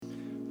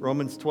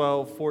Romans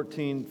 12,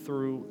 14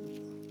 through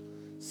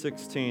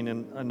 16.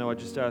 And I know I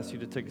just asked you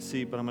to take a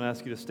seat, but I'm going to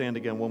ask you to stand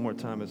again one more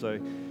time as I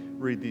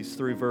read these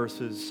three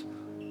verses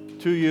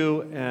to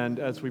you and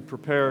as we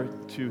prepare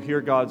to hear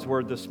God's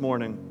word this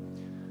morning.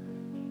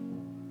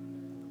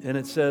 And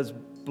it says,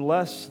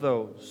 "Bless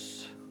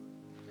those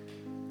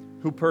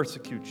who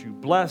persecute you.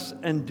 Bless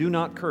and do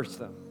not curse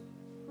them.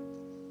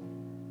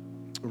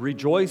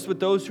 Rejoice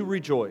with those who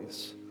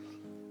rejoice.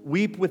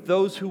 Weep with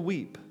those who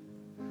weep.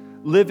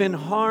 Live in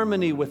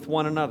harmony with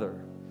one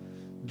another.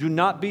 Do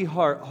not be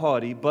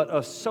haughty, but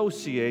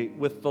associate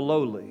with the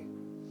lowly.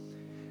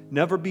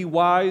 Never be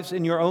wise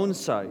in your own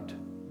sight.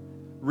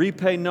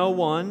 Repay no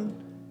one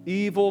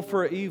evil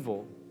for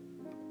evil,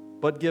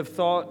 but give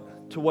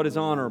thought to what is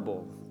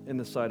honorable in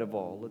the sight of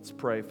all." Let's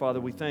pray.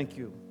 Father, we thank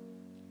you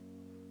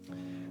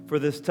for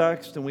this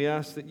text, and we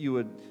ask that you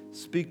would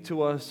speak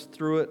to us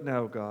through it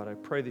now, God. I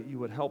pray that you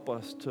would help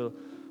us to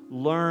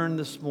learn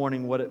this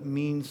morning what it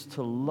means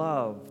to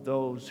love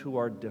those who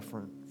are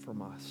different from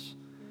us,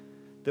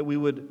 that we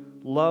would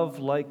love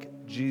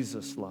like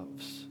Jesus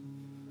loves.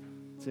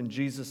 It's in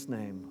Jesus'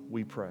 name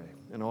we pray.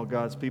 And all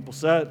God's people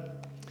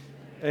said,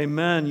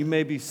 amen. You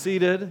may be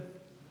seated.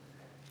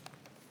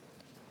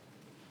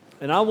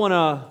 And I want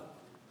to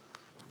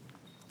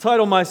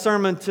title my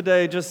sermon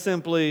today just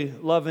simply,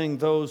 "Loving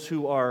Those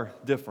Who Are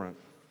Different."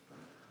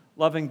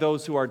 Loving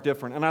those who are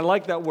different. And I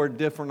like that word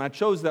different. I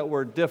chose that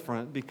word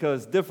different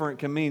because different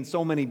can mean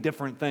so many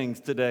different things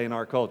today in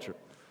our culture.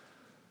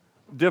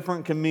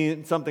 Different can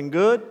mean something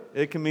good.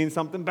 It can mean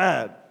something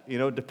bad,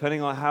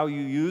 depending on how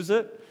you use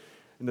it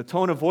and the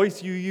tone of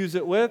voice you use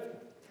it with.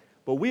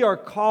 But we are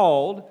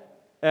called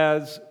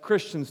as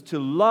Christians to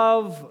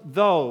love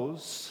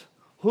those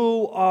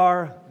who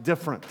are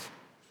different.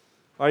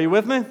 Are you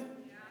with me?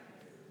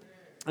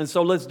 And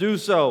so let's do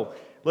so.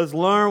 Let's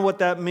learn what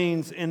that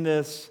means in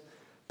this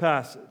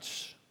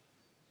passage.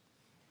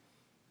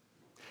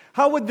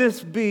 How would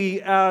this be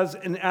as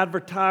an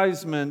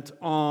advertisement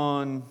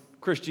on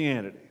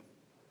Christianity?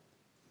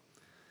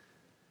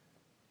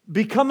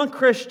 Become a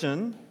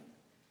Christian,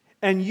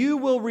 and you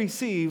will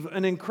receive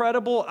an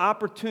incredible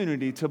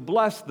opportunity to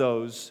bless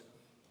those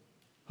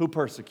who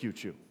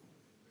persecute you.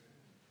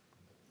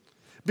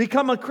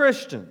 Become a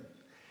Christian.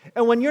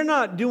 And when you're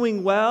not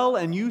doing well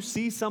and you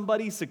see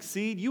somebody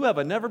succeed, you have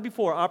a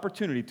never-before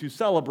opportunity to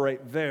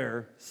celebrate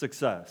their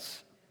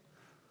success.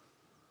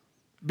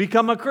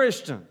 Become a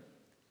Christian.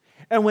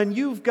 And when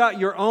you've got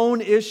your own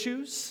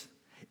issues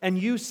and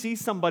you see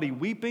somebody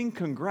weeping,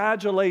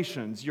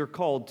 congratulations, you're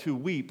called to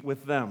weep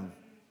with them.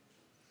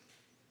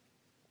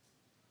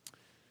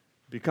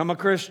 Become a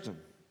Christian.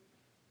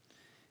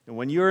 And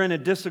when you're in a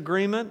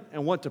disagreement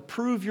and want to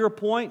prove your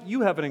point,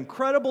 you have an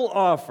incredible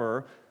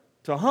offer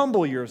to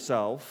humble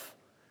yourself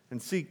and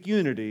seek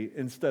unity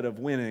instead of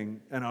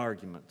winning an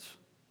argument.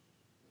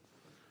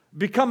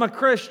 Become a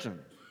Christian.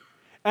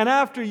 And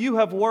after you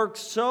have worked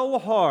so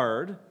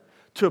hard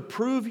to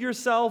prove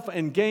yourself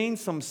and gain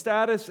some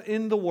status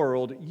in the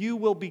world, you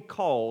will be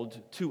called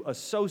to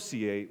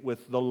associate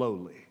with the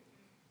lowly.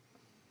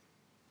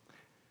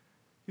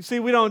 You see,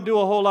 we don't do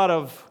a whole lot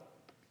of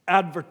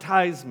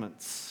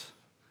advertisements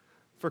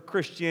for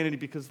Christianity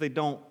because they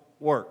don't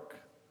work.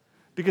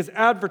 Because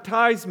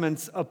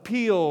advertisements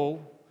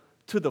appeal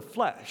to the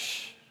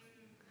flesh.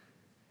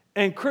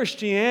 And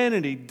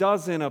Christianity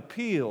doesn't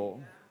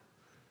appeal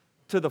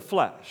to the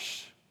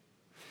flesh.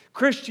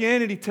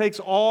 Christianity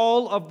takes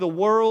all of the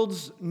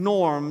world's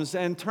norms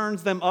and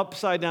turns them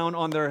upside down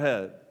on their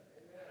head.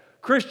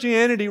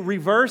 Christianity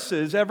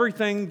reverses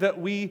everything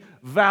that we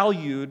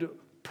valued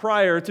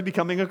prior to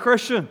becoming a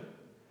Christian.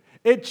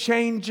 It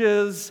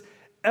changes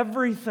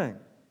everything.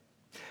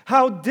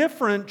 How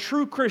different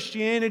true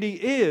Christianity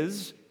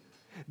is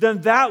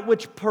than that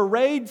which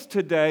parades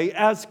today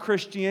as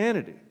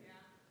Christianity.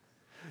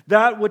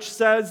 That which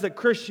says that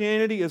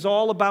Christianity is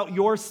all about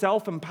your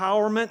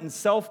self-empowerment and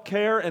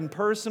self-care and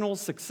personal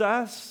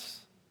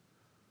success.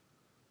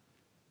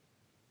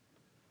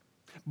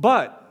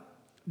 But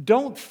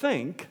don't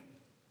think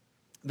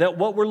that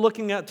what we're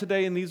looking at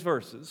today in these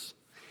verses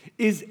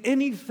is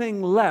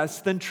anything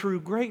less than true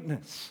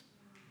greatness.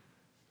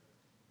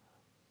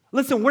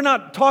 Listen, we're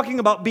not talking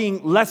about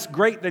being less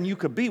great than you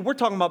could be. We're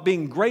talking about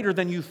being greater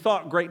than you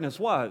thought greatness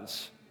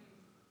was.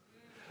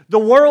 The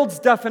world's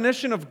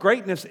definition of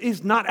greatness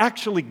is not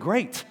actually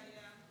great.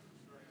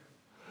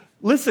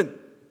 Listen,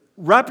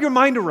 wrap your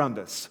mind around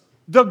this.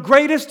 The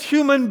greatest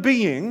human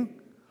being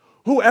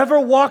who ever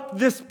walked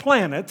this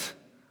planet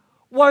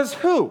was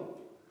who?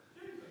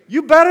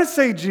 You better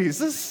say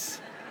Jesus.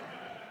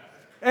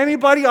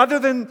 Anybody other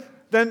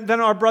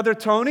than our brother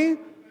Tony?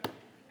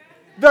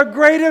 The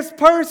greatest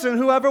person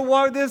who ever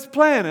walked this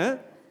planet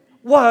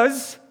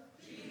was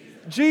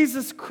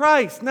Jesus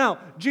Christ. Now,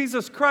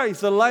 Jesus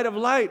Christ, the light of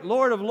light,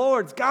 Lord of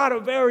lords, God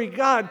of very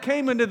God,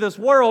 came into this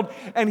world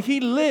and he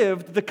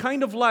lived the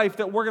kind of life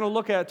that we're going to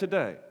look at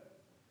today.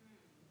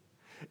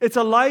 It's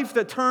a life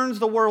that turns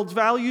the world's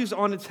values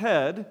on its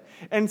head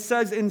and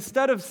says,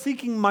 instead of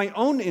seeking my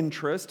own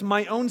interest,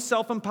 my own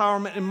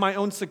self-empowerment, and my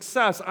own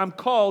success, I'm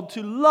called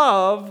to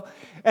love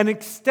and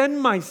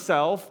extend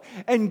myself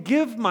and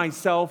give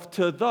myself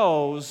to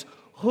those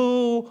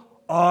who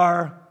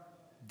are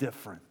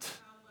different.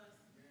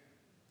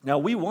 Now,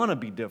 we want to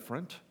be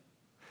different.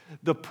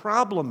 The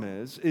problem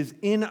is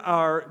in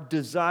our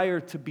desire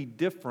to be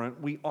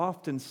different, we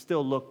often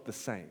still look the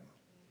same.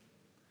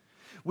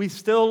 We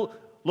still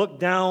look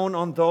down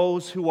on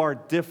those who are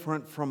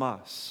different from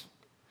us.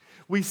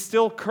 We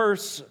still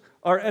curse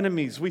our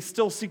enemies. We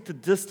still seek to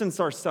distance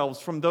ourselves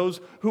from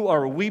those who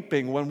are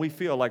weeping when we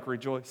feel like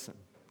rejoicing.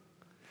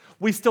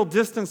 We still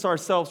distance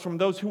ourselves from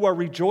those who are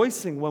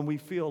rejoicing when we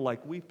feel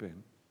like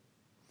weeping.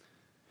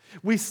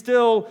 We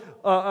still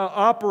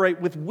operate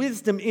with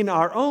wisdom in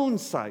our own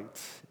sight,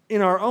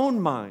 in our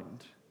own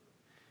mind,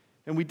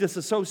 and we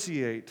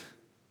disassociate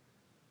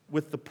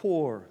with the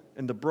poor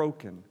and the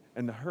broken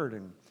and the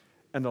hurting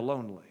and the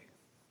lonely.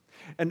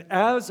 And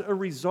as a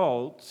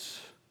result,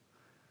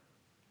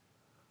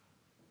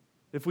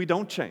 if we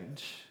don't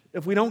change,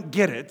 if we don't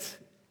get it,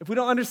 if we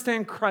don't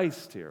understand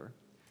Christ here,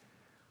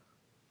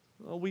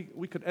 well,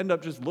 we could end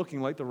up just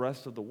looking like the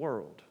rest of the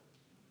world.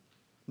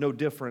 No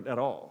different at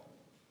all.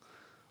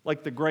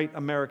 Like the great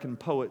American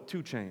poet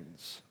 2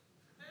 Chainz,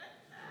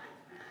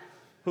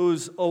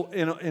 who's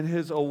in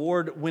his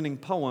award-winning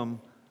poem,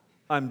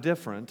 I'm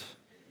Different,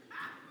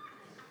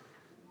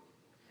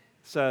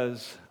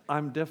 says,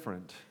 I'm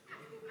different.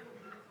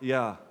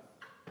 Yeah,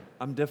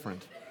 I'm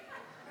different.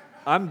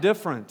 I'm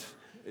different.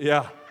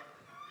 Yeah,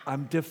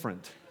 I'm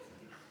different.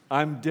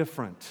 I'm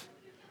different.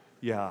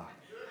 Yeah,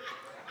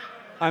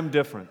 I'm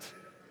different.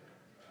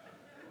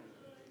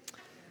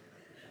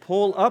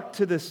 Pull up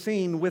to the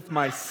scene with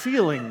my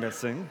ceiling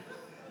missing,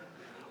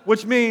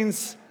 which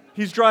means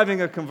he's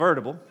driving a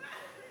convertible.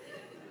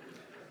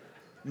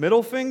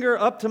 Middle finger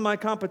up to my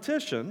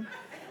competition,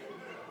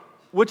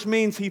 which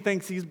means he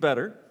thinks he's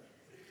better.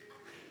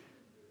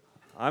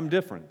 I'm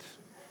different.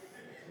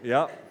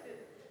 Yeah,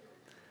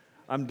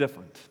 I'm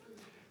different.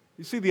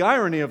 You see, the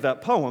irony of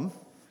that poem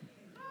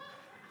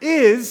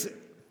is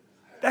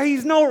that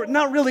he's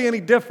not really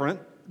any different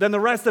than the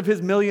rest of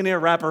his millionaire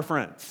rapper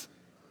friends.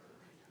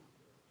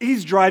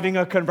 He's driving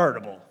a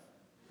convertible.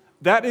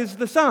 That is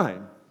the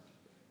sign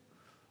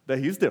that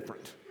he's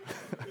different.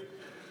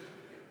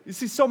 You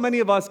see, so many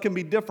of us can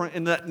be different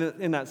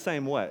in that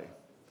same way.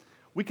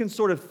 We can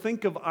sort of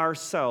think of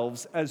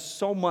ourselves as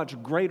so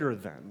much greater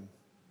than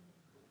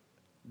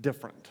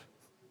different.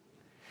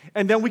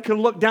 And then we can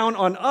look down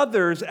on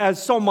others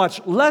as so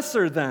much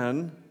lesser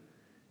than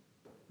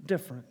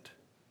different.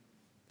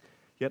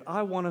 Yet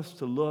I want us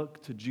to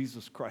look to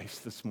Jesus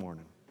Christ this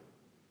morning.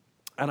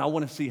 And I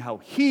want to see how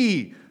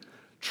He,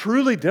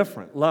 truly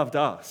different, loved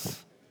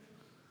us,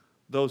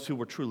 those who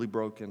were truly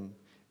broken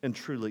and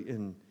truly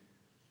in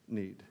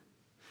need.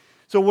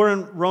 So we're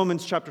in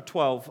Romans chapter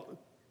 12.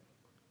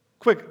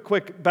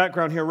 Quick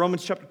background here.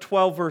 Romans chapter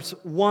 12, verse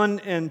 1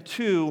 and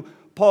 2,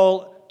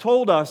 Paul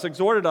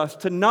exhorted us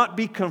to not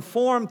be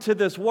conformed to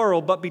this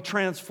world, but be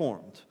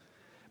transformed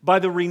by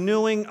the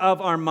renewing of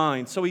our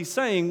mind. So he's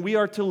saying we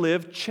are to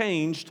live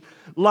changed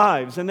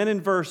lives. And then in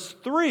verse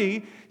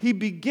 3, he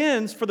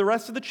begins for the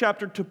rest of the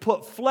chapter to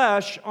put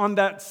flesh on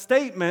that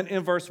statement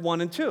in verse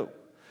 1 and 2.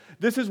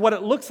 This is what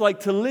it looks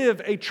like to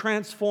live a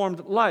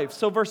transformed life.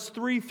 So verse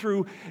 3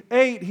 through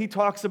 8, he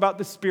talks about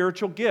the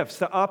spiritual gifts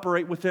that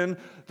operate within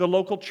the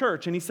local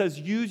church. And he says,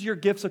 use your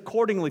gifts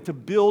accordingly to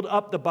build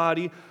up the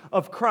body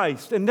of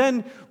Christ. And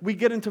then we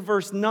get into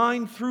verse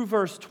 9 through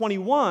verse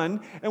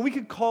 21, and we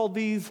could call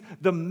these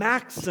the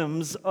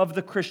maxims of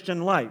the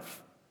Christian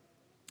life.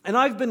 And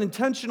I've been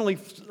intentionally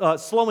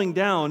slowing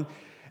down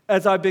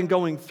as I've been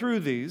going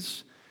through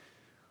these.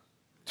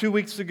 2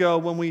 weeks ago,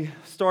 when we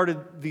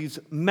started these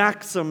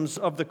maxims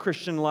of the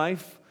Christian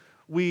life,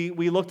 we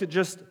looked at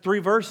just 3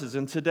 verses,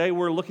 and today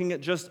we're looking at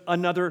just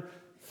another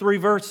 3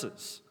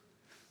 verses.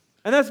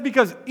 And that's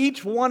because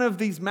each one of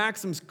these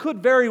maxims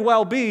could very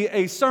well be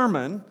a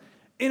sermon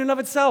in and of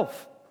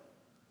itself.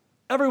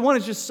 Every one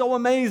is just so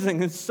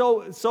amazing and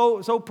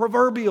so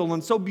proverbial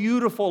and so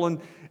beautiful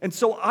and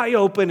so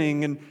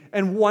eye-opening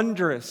and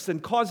wondrous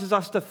and causes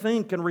us to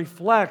think and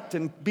reflect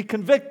and be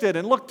convicted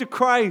and look to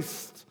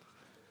Christ.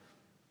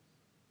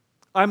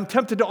 I'm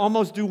tempted to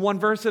almost do 1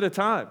 verse at a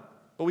time,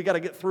 but we got to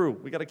get through.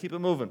 We got to keep it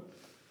moving.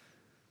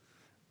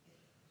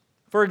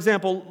 For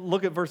example,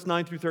 look at verse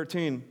 9 through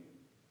 13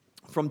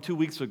 from 2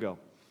 weeks ago.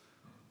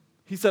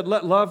 He said,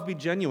 let love be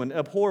genuine,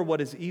 abhor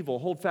what is evil,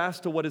 hold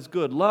fast to what is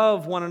good,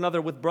 love one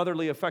another with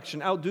brotherly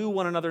affection, outdo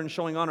one another in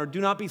showing honor, do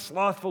not be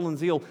slothful in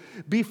zeal,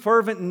 be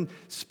fervent in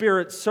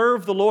spirit,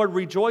 serve the Lord,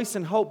 rejoice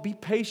in hope, be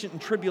patient in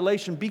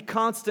tribulation, be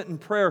constant in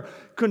prayer,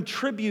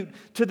 contribute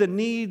to the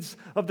needs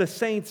of the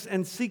saints,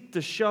 and seek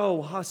to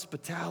show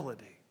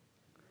hospitality.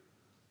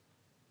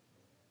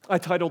 I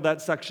titled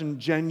that section,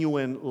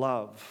 Genuine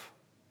Love.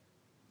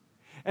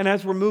 And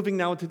as we're moving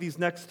now into these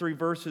next 3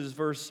 verses,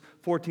 verse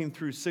 14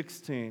 through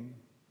 16,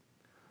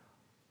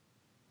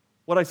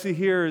 What I see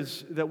here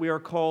is that we are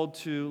called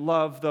to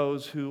love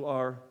those who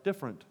are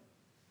different.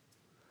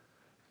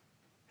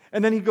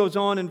 And then he goes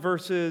on in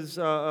verses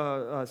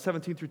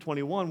 17 through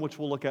 21, which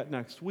we'll look at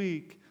next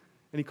week,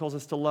 and he calls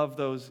us to love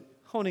those,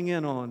 honing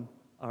in on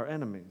our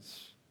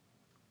enemies.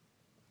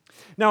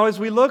 Now, as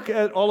we look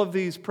at all of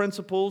these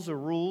principles or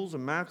rules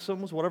and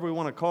maxims, whatever we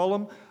want to call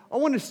them, I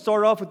want to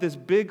start off with this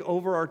big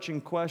overarching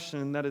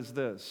question, and that is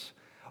this: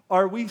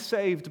 are we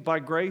saved by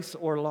grace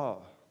or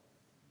law?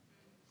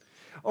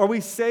 Are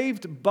we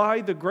saved by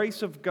the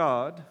grace of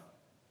God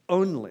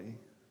only?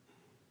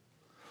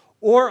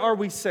 Or are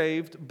we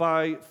saved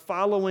by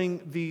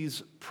following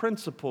these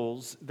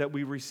principles that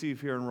we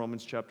receive here in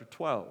Romans chapter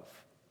 12?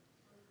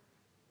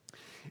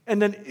 And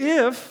then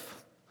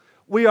if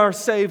we are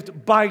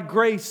saved by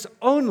grace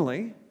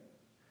only,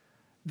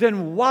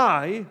 then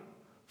why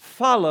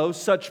follow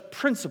such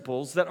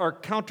principles that are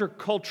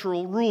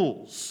countercultural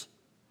rules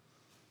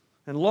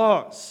and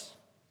laws?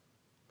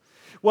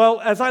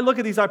 Well, as I look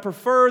at these, I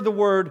prefer the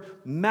word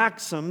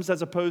maxims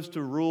as opposed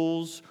to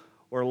rules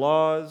or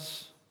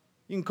laws.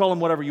 You can call them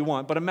whatever you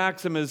want, but a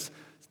maxim is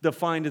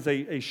defined as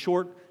a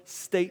short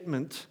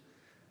statement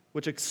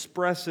which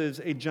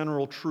expresses a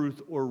general truth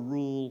or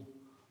rule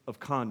of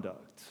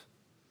conduct.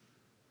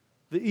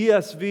 The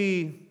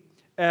ESV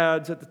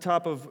adds at the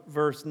top of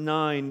verse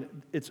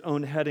 9 its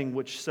own heading,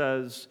 which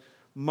says,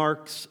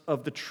 marks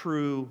of the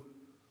true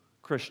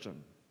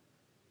Christian.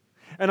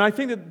 And I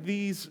think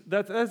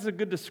that that's a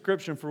good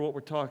description for what we're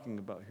talking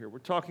about here. We're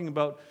talking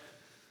about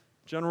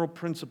general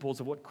principles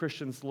of what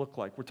Christians look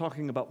like. We're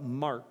talking about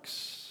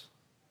marks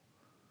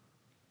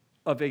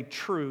of a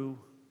true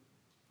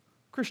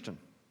Christian.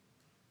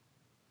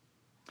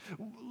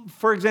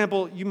 For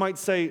example, you might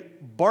say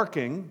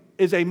barking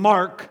is a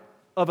mark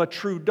of a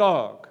true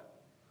dog.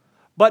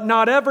 But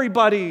not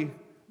everybody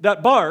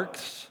that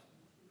barks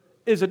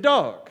is a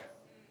dog.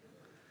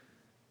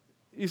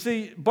 You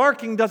see,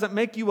 barking doesn't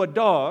make you a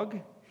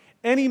dog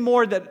any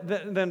more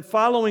than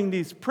following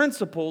these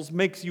principles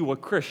makes you a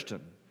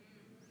Christian.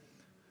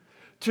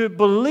 To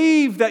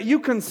believe that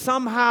you can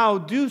somehow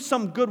do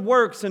some good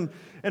works and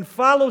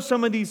follow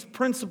some of these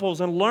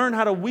principles and learn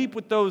how to weep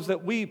with those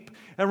that weep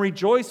and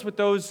rejoice with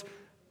those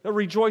that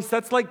rejoice,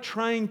 that's like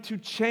trying to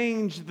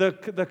change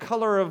the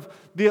color of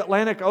the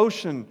Atlantic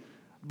Ocean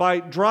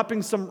by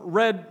dropping some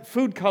red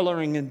food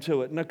coloring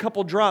into it and a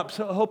couple drops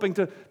hoping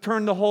to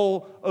turn the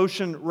whole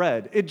ocean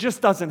red. It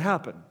just doesn't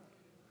happen.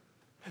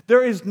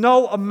 There is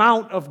no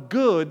amount of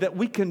good that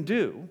we can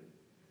do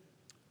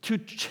to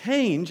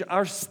change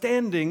our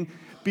standing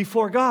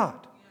before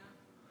God.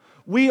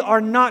 We are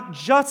not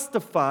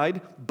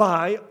justified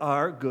by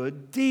our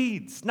good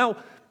deeds. Now,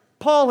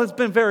 Paul has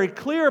been very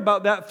clear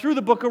about that through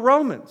the book of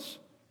Romans.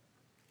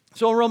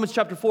 So in Romans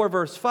chapter 4,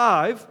 verse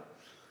 5,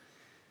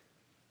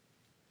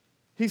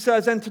 he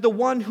says, and to the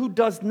one who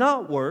does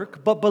not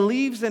work, but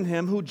believes in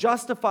him who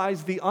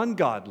justifies the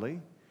ungodly,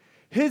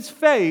 his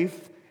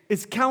faith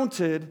is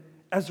counted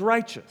as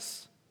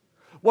righteous.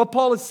 What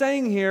Paul is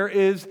saying here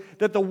is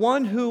that the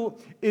one who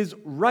is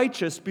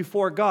righteous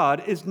before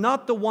God is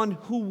not the one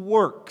who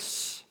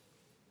works,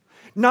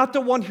 not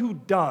the one who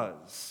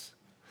does,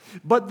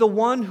 but the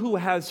one who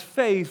has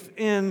faith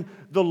in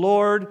the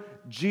Lord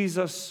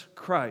Jesus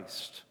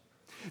Christ.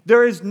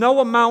 There is no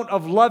amount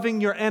of loving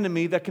your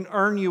enemy that can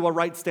earn you a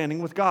right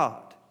standing with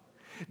God.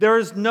 There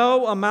is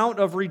no amount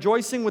of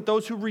rejoicing with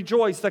those who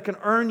rejoice that can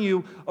earn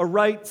you a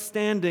right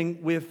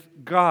standing with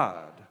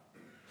God.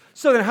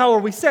 So then how are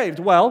we saved?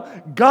 Well,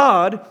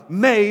 God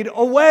made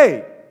a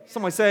way.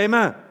 Somebody say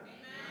amen. Amen.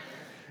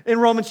 In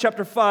Romans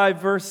chapter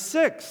 5, verse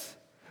 6,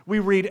 we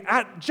read,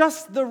 at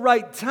just the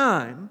right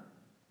time,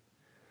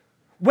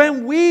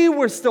 when we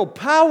were still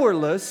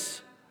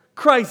powerless,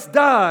 Christ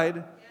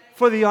died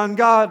for the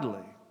ungodly.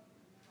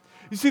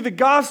 You see, the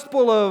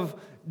gospel of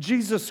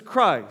Jesus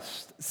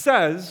Christ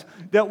says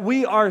that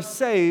we are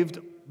saved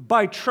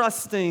by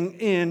trusting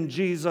in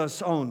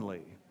Jesus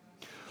only.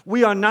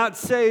 We are not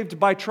saved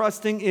by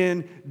trusting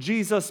in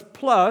Jesus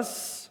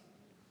plus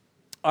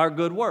our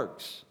good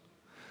works.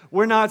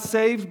 We're not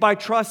saved by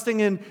trusting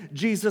in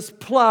Jesus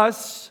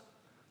plus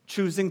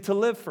choosing to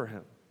live for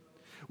Him.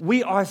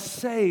 We are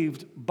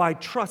saved by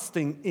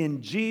trusting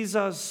in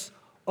Jesus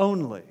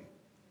only.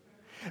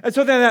 And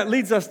so then that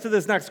leads us to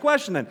this next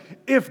question then.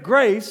 If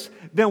grace,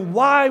 then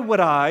why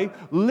would I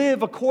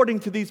live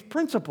according to these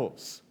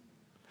principles?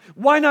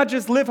 Why not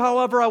just live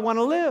however I want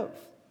to live?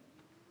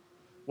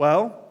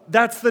 Well,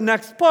 that's the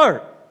next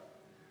part.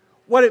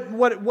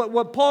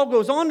 What Paul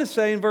goes on to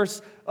say in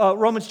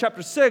Romans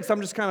chapter 6,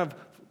 I'm just kind of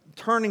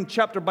turning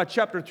chapter by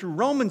chapter through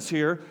Romans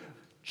here.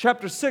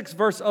 Chapter 6,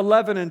 verse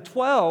 11 and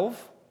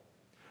 12,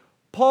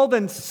 Paul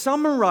then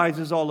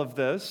summarizes all of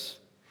this,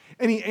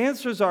 and he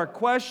answers our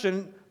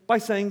question by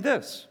saying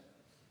this.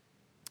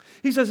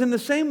 He says, in the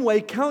same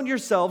way, count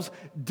yourselves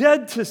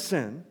dead to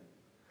sin,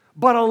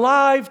 but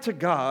alive to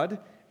God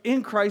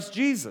in Christ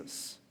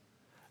Jesus.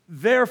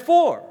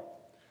 Therefore,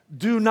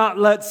 do not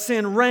let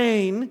sin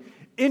reign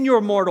in your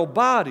mortal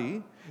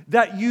body,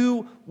 that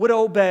you would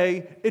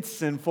obey its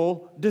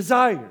sinful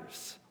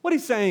desires. What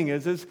he's saying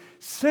is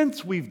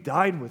since we've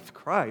died with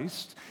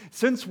Christ,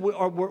 since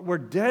we're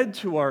dead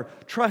to our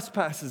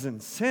trespasses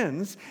and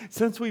sins,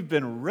 since we've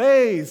been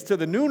raised to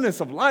the newness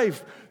of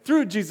life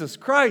through Jesus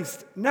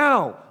Christ,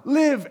 now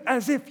live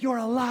as if you're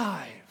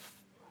alive.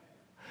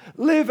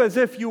 Live as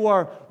if you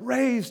are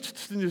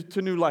raised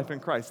to new life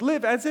in Christ.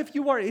 Live as if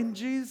you are in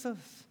Jesus.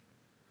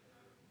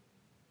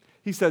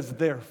 He says,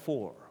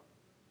 therefore,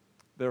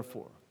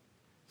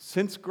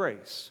 since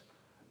grace,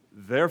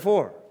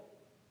 therefore,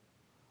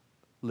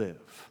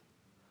 live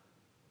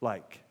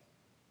like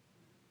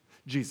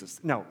Jesus.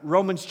 Now,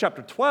 Romans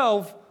chapter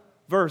 12,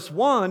 verse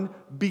 1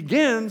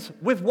 begins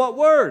with what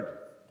word?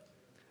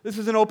 This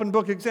is an open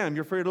book exam.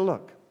 You're free to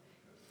look.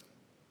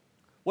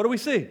 What do we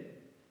see?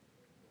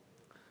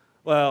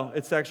 Well,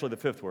 it's actually the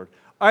fifth word.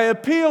 I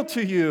appeal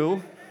to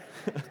you.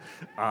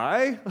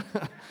 I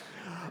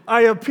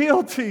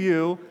appeal to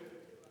you.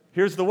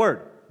 Here's the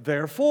word.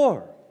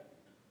 Therefore.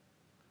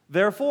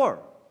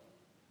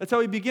 That's how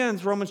he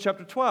begins Romans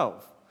chapter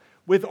 12.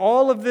 With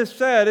all of this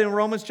said in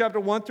Romans chapter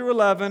 1 through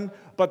 11,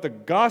 but the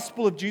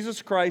gospel of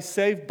Jesus Christ,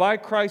 saved by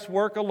Christ's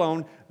work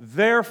alone,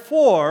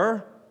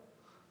 therefore,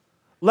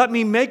 let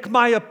me make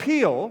my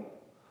appeal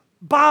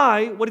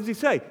by, what does he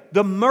say?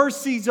 The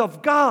mercies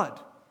of God.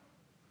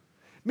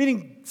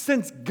 Meaning,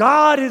 since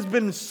God has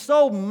been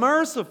so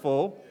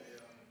merciful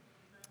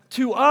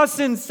to us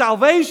in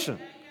salvation,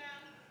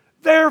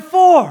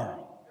 therefore,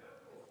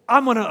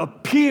 I'm going to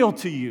appeal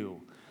to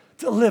you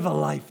to live a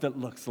life that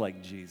looks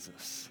like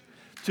Jesus,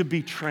 to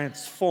be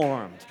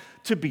transformed,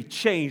 to be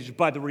changed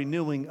by the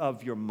renewing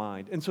of your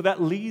mind. And so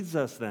that leads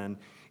us then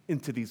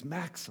into these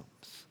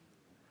maxims.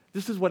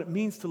 This is what it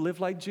means to live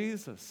like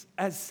Jesus,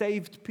 as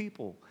saved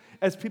people,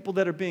 as people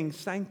that are being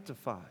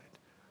sanctified,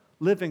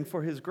 living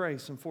for His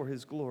grace and for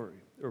His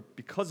glory, or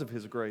because of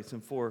His grace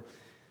and for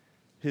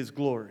His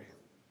glory.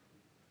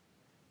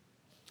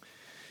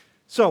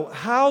 So,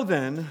 how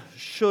then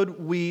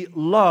should we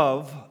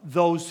love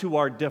those who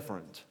are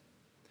different?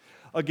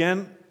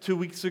 Again, 2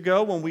 weeks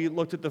ago, when we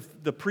looked at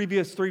the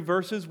previous 3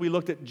 verses, we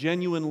looked at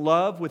genuine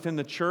love within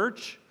the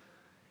church.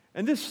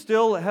 And this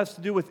still has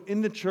to do with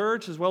in the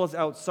church as well as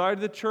outside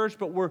of the church,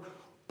 but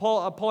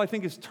Paul, I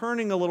think, is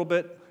turning a little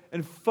bit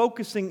and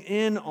focusing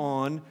in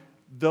on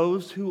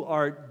those who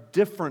are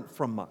different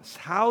from us.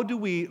 How do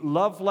we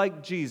love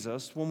like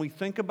Jesus when we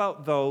think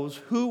about those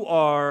who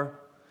are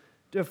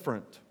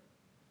different?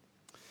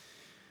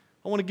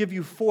 I want to give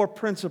you 4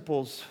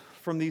 principles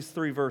from these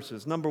 3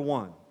 verses. Number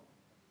one,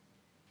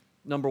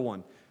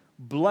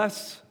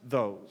 bless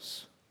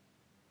those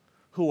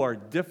who are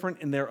different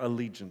in their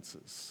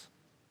allegiances.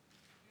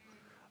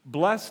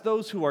 Bless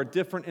those who are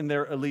different in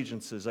their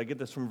allegiances. I get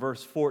this from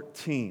verse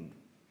 14.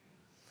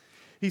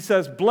 He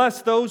says,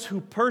 bless those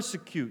who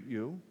persecute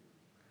you,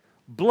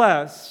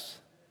 bless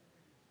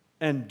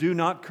and do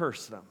not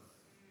curse them.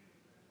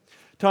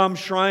 Tom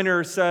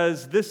Schreiner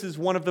says this is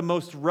one of the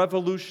most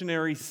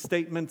revolutionary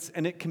statements,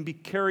 and it can be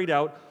carried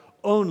out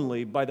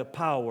only by the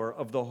power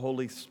of the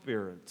Holy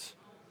Spirit.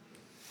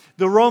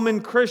 The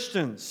Roman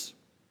Christians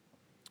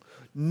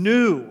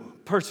knew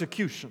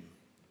persecution.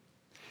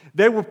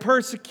 They were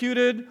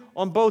persecuted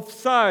on both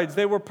sides.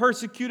 They were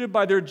persecuted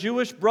by their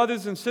Jewish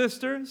brothers and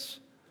sisters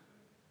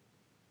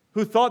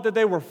who thought that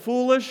they were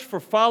foolish for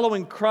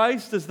following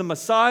Christ as the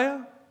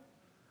Messiah.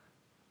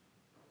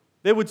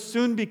 They would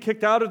soon be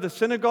kicked out of the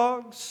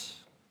synagogues.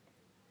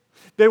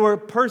 They were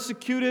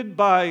persecuted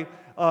by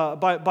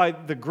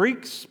the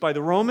Greeks, by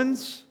the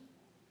Romans,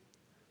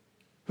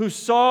 who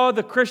saw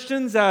the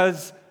Christians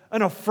as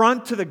an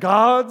affront to the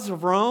gods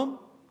of Rome,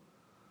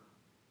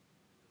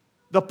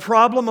 the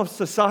problem of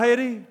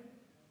society.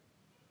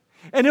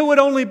 And it would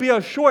only be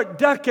a short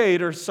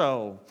decade or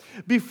so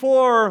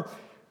before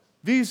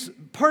these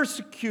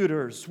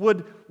persecutors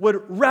would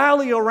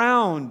rally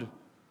around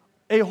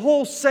a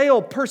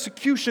wholesale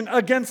persecution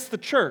against the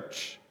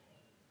church.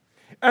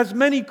 As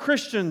many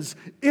Christians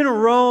in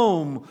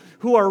Rome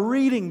who are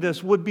reading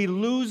this would be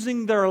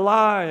losing their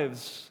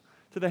lives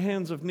to the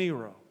hands of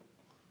Nero.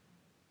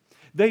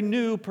 They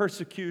knew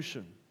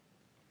persecution.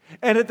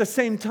 And at the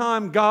same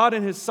time, God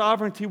in His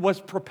sovereignty was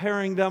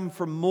preparing them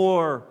for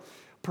more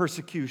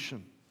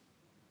persecution.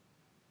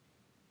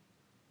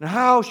 Now,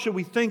 how should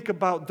we think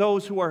about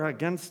those who are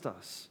against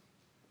us?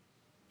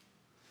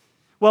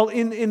 Well,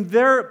 in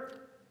their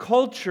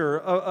culture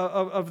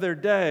of their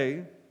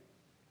day,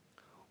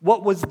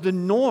 what was the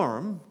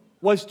norm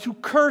was to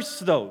curse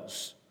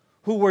those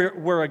who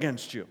were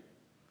against you.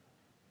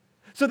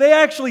 So they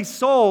actually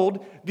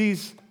sold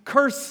these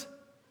curse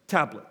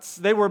tablets.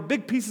 They were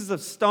big pieces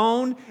of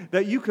stone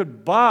that you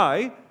could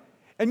buy,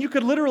 and you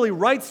could literally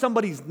write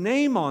somebody's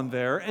name on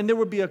there, and there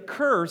would be a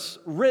curse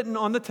written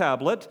on the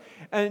tablet,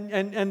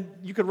 and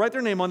you could write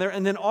their name on there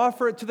and then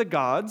offer it to the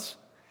gods.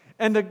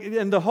 And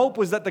the hope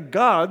was that the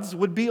gods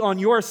would be on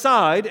your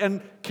side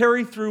and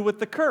carry through with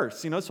the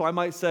curse. So I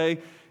might say,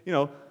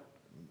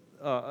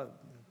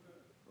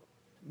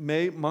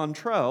 may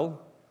Montrell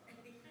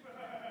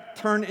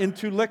turn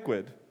into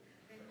liquid.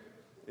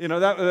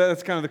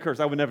 That's kind of the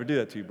curse. I would never do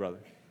that to you, brother.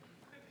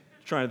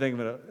 trying to think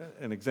of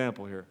an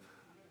example here.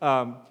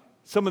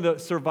 Some of the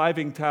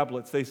surviving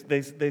tablets,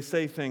 they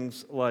say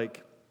things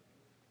like,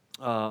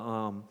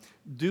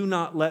 do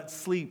not allow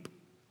sleep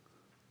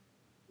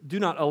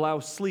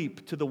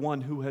to the one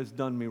who has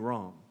done me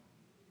wrong.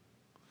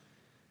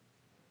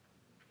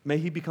 May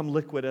he become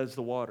liquid as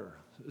the water.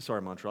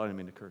 Sorry, Montreal, I didn't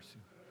mean to curse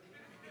you.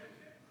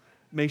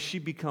 May she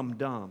become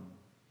dumb.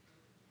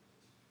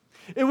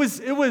 It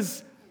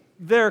was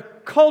their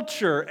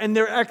culture and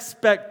their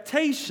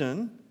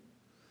expectation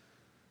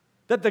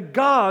that the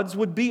gods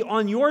would be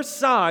on your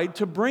side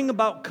to bring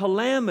about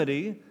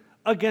calamity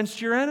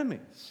against your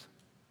enemies.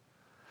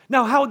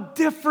 Now, how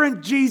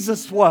different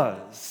Jesus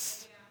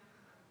was.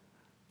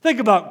 Think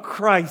about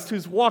Christ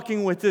who's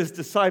walking with his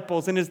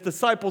disciples, and his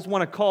disciples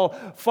want to call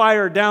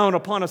fire down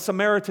upon a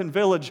Samaritan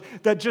village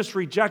that just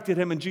rejected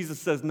him, and Jesus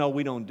says, no,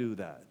 we don't do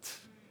that.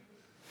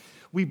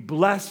 We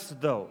bless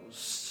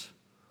those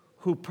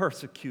who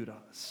persecute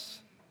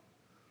us.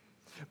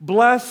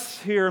 Bless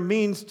here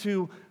means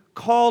to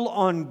call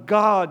on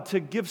God to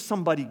give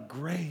somebody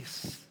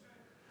grace,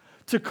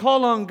 to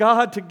call on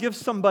God to give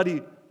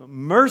somebody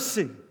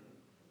mercy.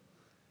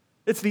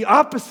 It's the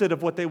opposite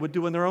of what they would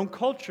do in their own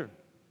culture.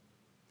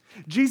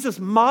 Jesus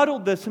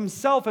modeled this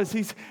himself as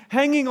he's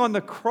hanging on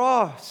the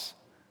cross,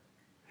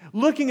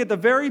 looking at the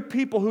very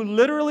people who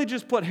literally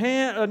just put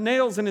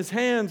nails in his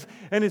hands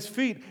and his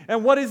feet.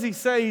 And what does he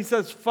say? He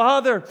says,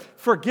 Father,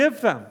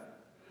 forgive them,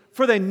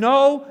 for they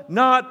know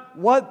not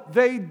what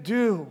they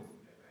do.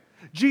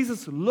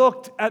 Jesus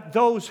looked at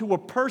those who were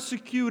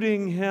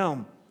persecuting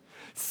him,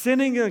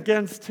 sinning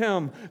against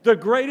him, the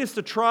greatest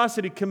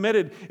atrocity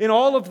committed in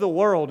all of the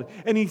world,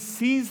 and he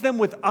sees them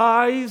with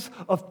eyes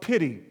of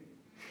pity.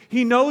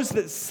 He knows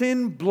that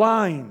sin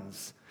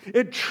blinds.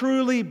 It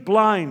truly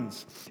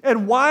blinds.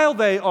 And while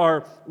they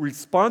are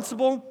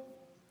responsible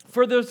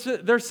for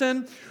their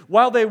sin,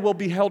 while they will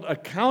be held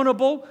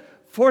accountable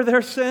for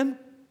their sin,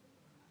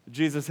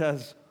 Jesus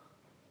has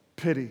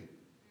pity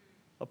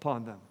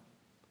upon them.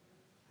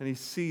 And he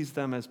sees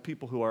them as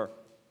people who are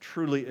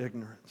truly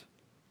ignorant.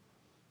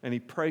 And he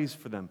prays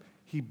for them.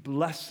 He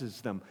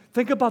blesses them.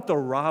 Think about the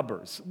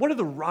robbers. What are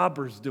the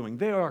robbers doing?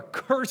 They are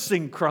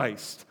cursing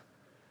Christ.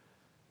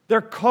 They're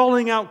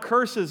calling out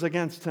curses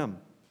against him.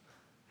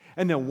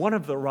 And then one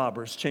of the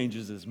robbers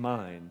changes his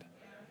mind.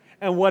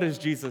 And what does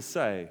Jesus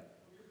say?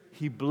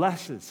 He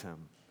blesses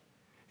him.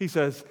 He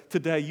says,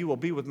 today you will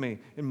be with me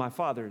in my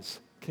Father's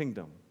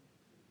kingdom.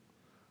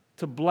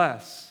 To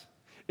bless,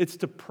 it's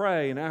to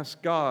pray and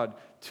ask God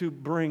to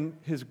bring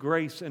his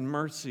grace and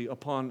mercy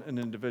upon an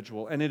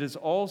individual. And it is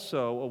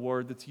also a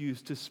word that's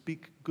used to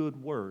speak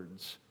good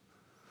words,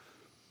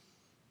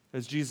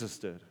 as Jesus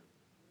did.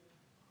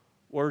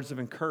 Words of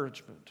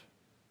encouragement,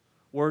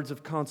 words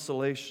of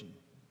consolation.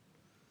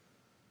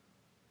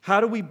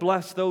 How do we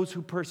bless those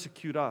who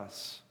persecute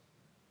us?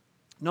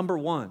 Number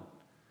one,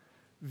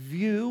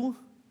 view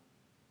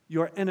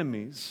your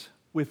enemies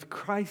with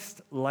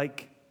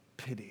Christ-like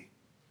pity.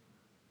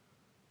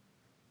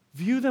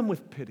 View them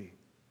with pity.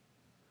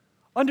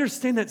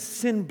 Understand that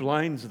sin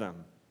blinds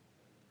them.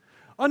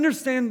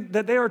 Understand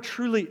that they are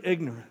truly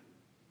ignorant.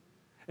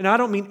 And I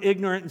don't mean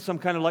ignorant in some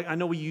kind of I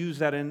know we use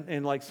that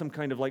in like some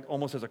kind of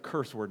almost as a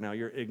curse word now,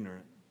 you're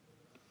ignorant.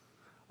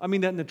 I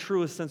mean that in the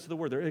truest sense of the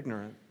word, they're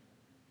ignorant.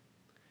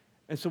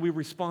 And so we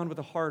respond with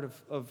a heart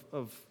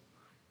of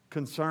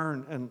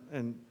concern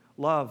and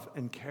love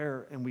and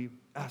care, and we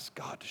ask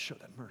God to show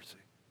that mercy.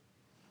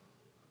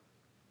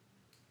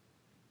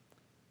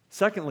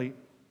 Secondly,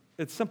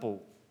 it's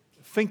simple.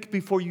 Think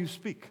before you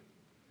speak.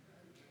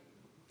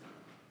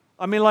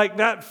 I mean,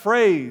 that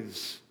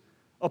phrase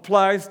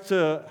applies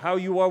to how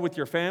you are with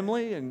your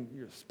family and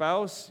your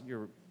spouse,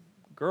 your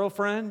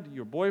girlfriend,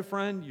 your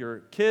boyfriend, your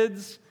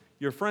kids,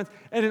 your friends.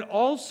 And it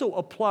also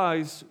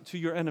applies to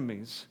your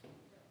enemies.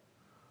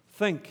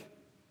 Think.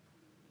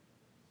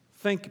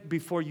 Think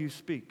before you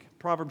speak.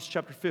 Proverbs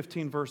chapter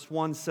 15, verse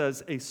 1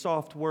 says, a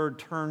soft word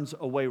turns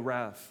away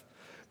wrath,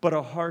 but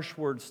a harsh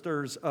word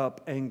stirs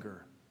up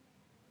anger.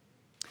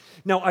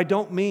 Now, I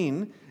don't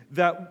mean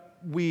that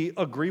we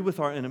agree with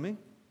our enemy.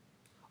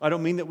 I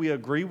don't mean that we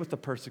agree with the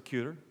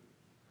persecutor.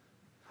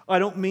 I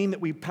don't mean that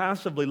we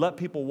passively let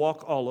people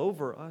walk all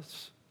over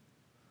us.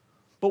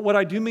 But what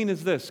I do mean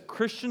is this: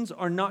 Christians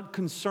are not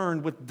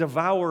concerned with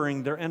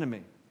devouring their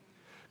enemy.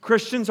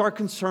 Christians are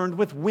concerned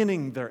with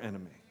winning their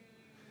enemy.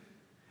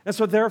 And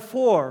so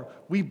therefore,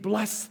 we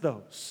bless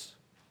those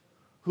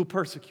who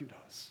persecute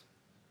us.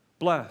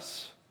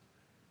 Bless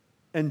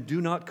and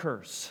do not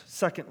curse.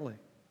 Secondly,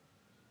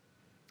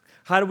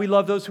 how do we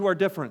love those who are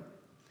different?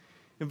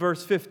 In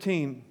verse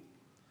 15,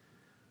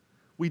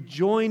 we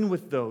join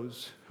with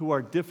those who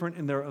are different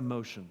in their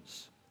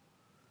emotions.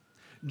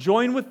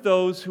 Join with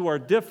those who are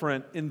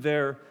different in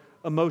their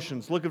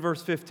emotions. Look at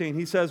verse 15.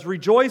 He says,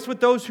 rejoice with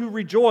those who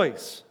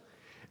rejoice,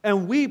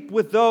 and weep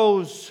with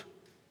those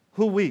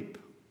who weep.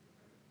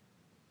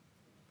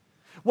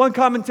 One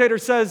commentator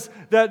says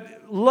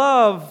that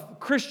love,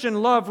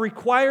 Christian love,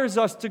 requires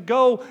us to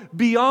go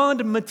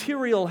beyond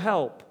material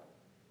help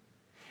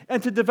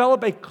and to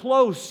develop a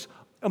close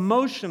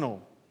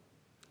emotional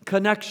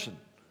connection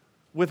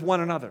with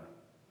one another.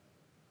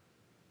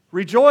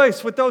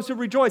 Rejoice with those who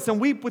rejoice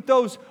and weep with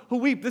those who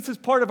weep. This is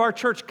part of our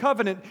church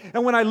covenant.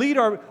 And when I lead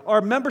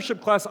our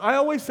membership class, I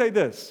always say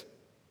this.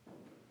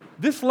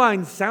 This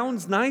line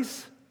sounds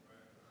nice,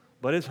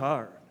 but it's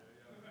hard.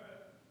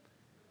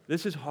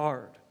 This is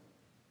hard.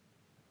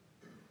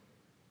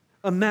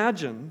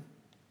 Imagine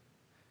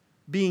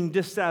being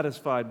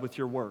dissatisfied with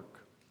your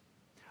work.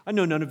 I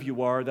know none of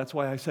you are. That's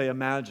why I say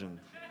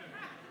imagine.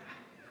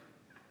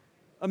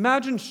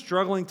 Imagine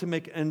struggling to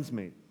make ends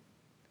meet.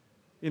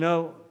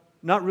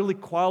 Not really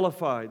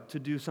qualified to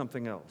do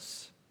something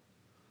else.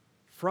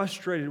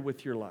 Frustrated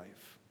with your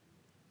life.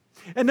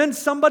 And then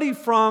somebody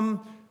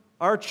from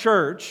our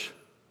church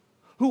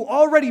who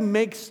already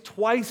makes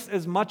twice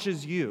as much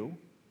as you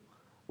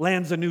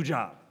lands a new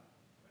job.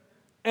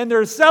 And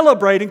they're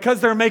celebrating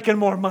because they're making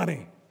more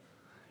money.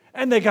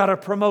 And they got a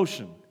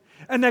promotion.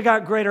 And they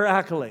got greater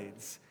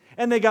accolades.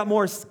 And they got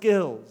more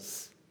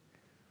skills.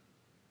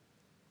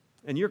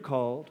 And you're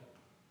called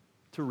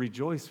to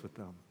rejoice with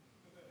them.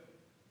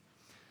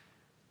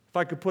 If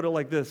I could put it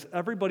like this,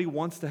 everybody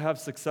wants to have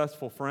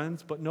successful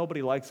friends, but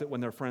nobody likes it when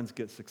their friends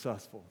get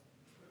successful.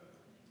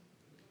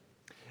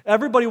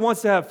 Everybody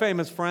wants to have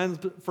famous friends,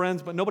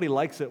 but nobody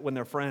likes it when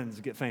their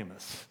friends get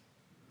famous.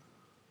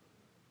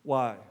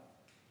 Why?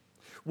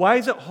 Why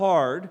is it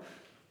hard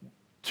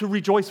to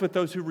rejoice with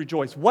those who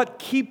rejoice? What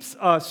keeps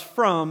us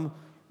from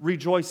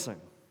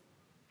rejoicing?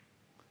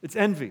 It's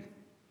envy.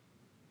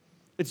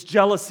 It's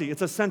jealousy.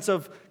 It's a sense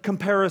of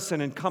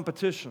comparison and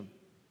competition.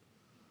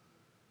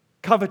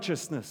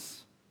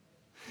 Covetousness.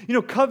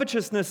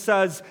 Covetousness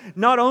says,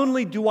 not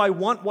only do I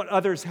want what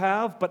others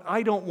have, but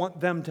I don't want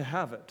them to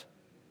have it.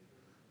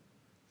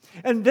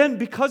 And then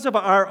because of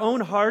our own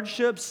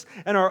hardships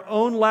and our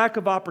own lack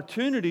of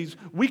opportunities,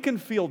 we can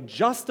feel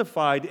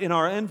justified in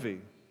our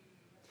envy.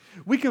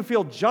 We can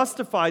feel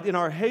justified in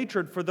our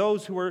hatred for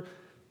those who are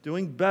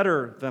doing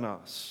better than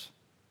us.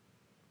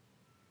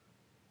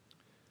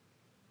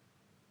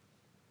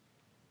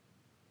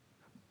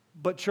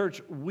 But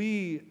church,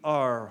 we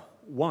are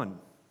one.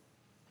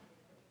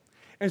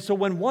 And so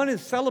when one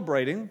is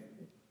celebrating,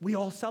 we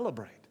all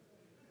celebrate.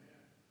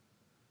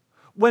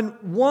 When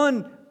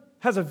one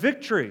has a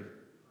victory,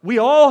 we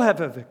all have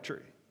a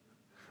victory.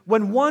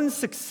 When one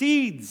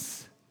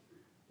succeeds,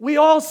 we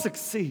all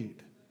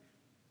succeed.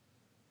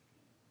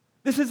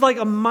 This is like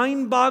a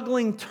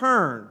mind-boggling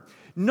turn.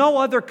 No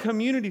other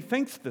community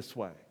thinks this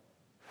way.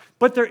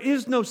 But there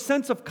is no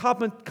sense of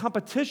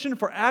competition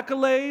for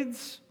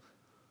accolades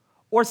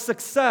or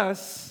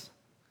success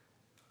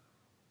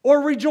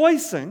or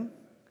rejoicing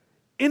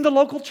in the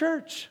local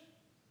church.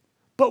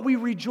 But we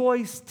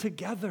rejoice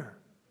together.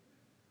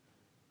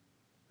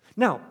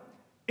 Now,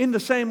 in the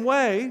same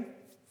way,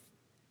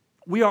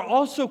 we are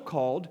also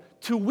called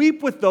to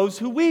weep with those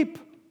who weep.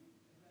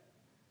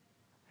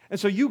 And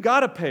so you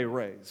got a pay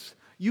raise.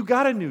 You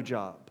got a new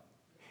job.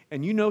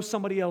 And you know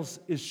somebody else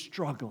is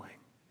struggling.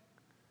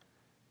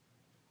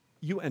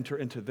 You enter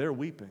into their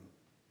weeping.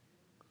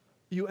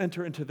 You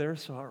enter into their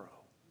sorrow.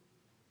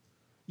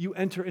 You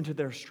enter into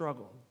their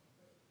struggle.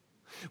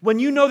 When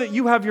you know that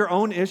you have your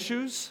own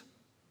issues,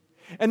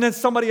 and then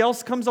somebody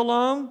else comes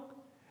along,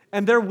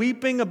 and they're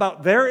weeping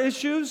about their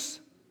issues,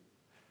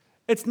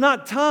 it's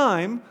not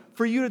time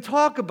for you to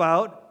talk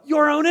about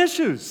your own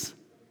issues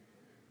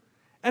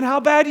and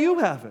how bad you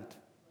have it.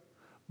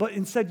 But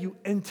instead, you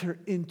enter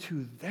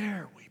into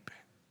their weeping.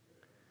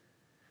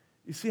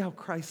 You see how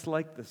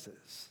Christ-like this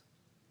is?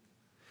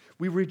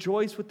 We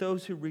rejoice with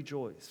those who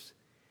rejoice,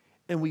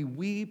 and we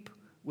weep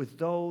with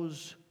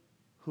those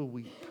who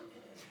weep.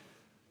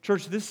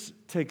 Church, this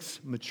takes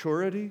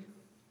maturity,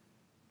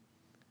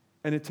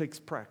 and it takes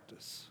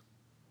practice.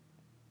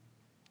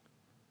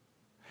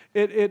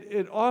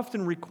 It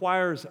often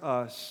requires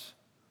us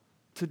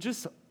to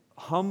just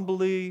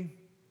humbly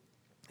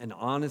and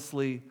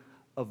honestly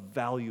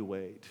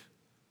evaluate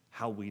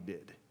how we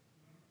did.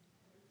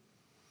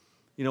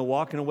 You know,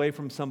 walking away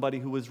from somebody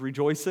who was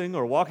rejoicing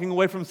or walking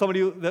away from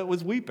somebody that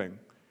was weeping.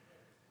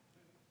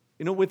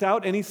 You know,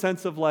 without any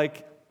sense of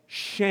like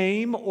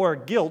shame or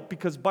guilt,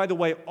 because by the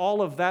way,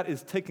 all of that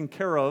is taken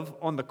care of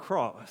on the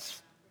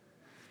cross.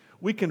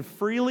 We can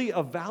freely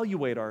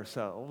evaluate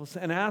ourselves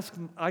and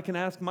I can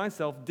ask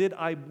myself, did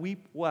I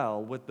weep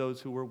well with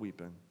those who were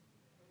weeping?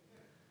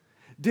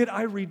 Did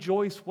I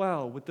rejoice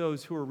well with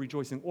those who are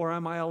rejoicing? Or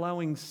am I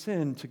allowing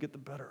sin to get the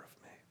better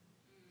of me?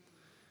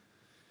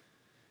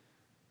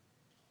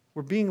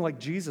 We're being like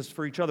Jesus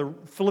for each other.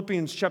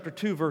 Philippians chapter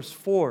 2, verse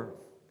 4.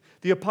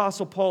 The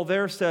Apostle Paul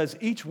there says,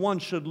 each one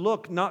should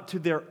look not to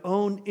their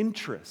own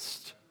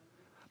interest,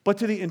 but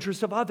to the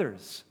interest of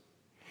others.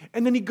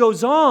 And then he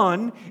goes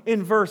on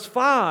in verse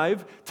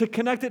 5 to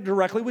connect it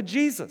directly with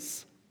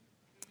Jesus.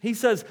 He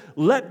says,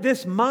 let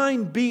this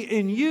mind be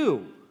in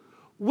you,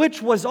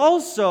 which was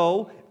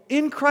also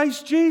in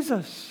Christ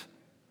Jesus,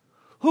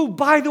 who,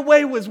 by the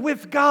way, was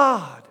with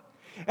God.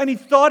 And he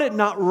thought it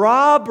not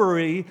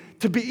robbery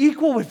to be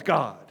equal with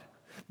God,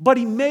 but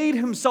he made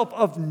himself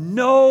of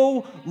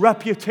no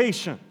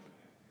reputation.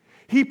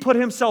 He put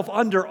himself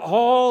under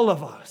all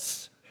of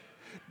us,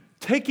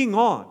 taking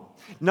on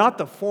not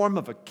the form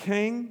of a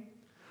king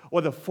or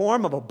the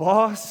form of a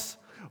boss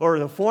or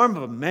the form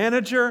of a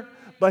manager,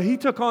 but he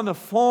took on the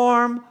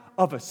form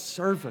of a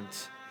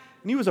servant.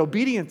 And he was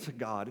obedient to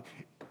God,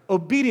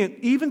 obedient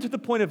even to the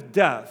point of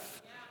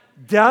death.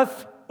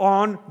 Death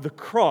on the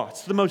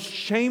cross, the most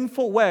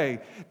shameful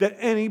way that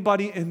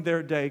anybody in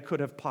their day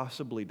could have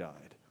possibly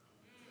died.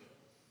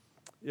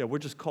 Yeah, we're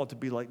just called to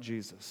be like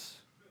Jesus.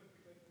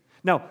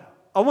 Now,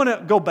 I want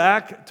to go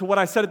back to what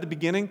I said at the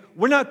beginning.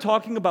 We're not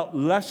talking about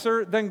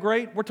lesser than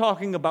great. We're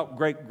talking about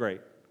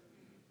great.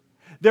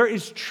 There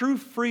is true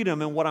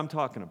freedom in what I'm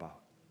talking about.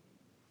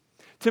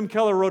 Tim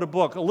Keller wrote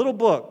a little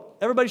book.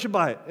 Everybody should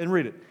buy it and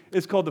read it.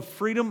 It's called The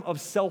Freedom of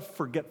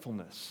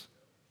Self-Forgetfulness.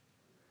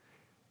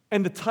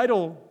 And the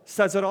title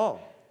says it all.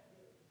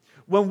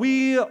 When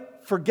we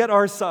forget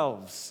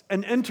ourselves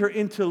and enter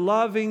into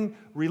loving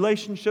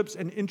relationships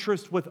and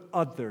interest with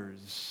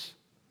others,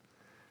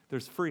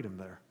 there's freedom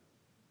there.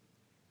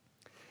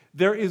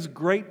 There is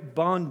great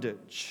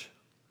bondage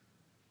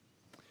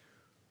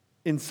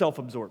in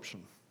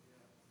self-absorption.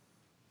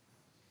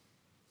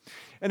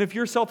 And if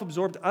you're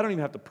self-absorbed, I don't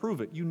even have to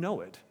prove it. You know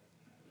it.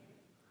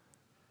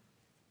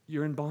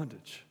 You're in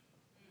bondage.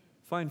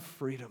 Find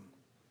freedom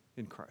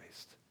in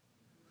Christ.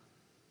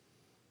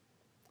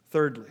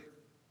 Thirdly,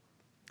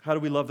 how do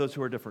we love those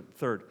who are different?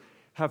 Third,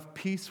 have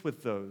peace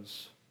with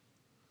those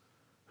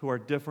who are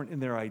different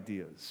in their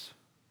ideas.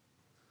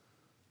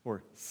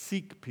 Or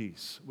seek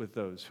peace with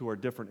those who are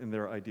different in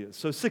their ideas.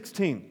 So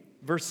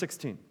verse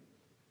 16,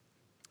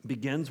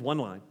 begins one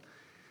line.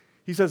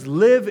 He says,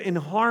 live in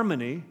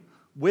harmony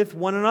with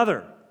one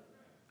another.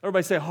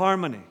 Everybody say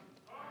harmony.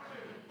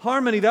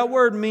 Harmony, that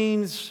word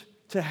means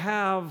to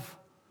have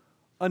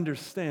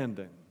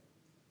understanding.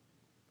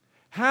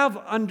 Have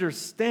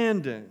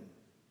understanding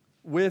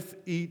with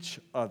each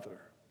other.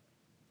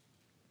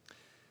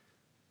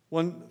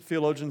 One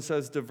theologian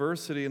says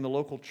diversity in the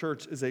local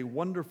church is a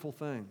wonderful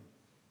thing.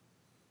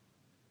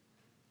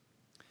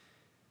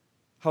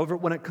 However,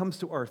 when it comes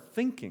to our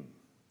thinking,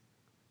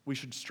 we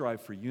should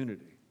strive for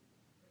unity.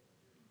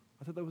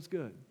 I thought that was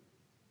good.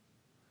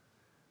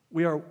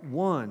 We are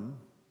one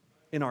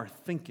in our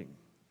thinking.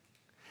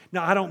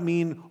 Now, I don't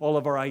mean all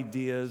of our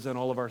ideas and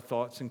all of our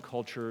thoughts and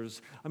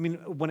cultures. I mean,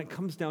 when it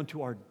comes down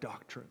to our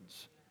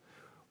doctrines,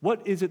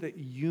 what is it that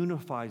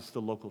unifies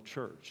the local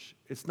church?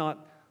 It's not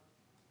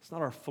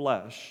our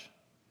flesh,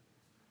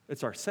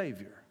 it's our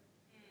Savior.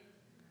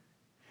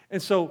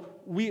 And so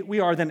we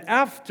are then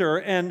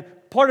after, and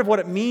part of what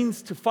it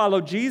means to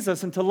follow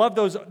Jesus and to love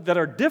those that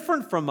are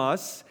different from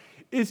us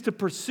is to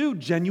pursue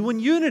genuine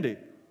unity.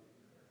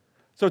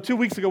 So 2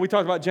 weeks ago, we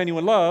talked about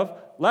genuine love.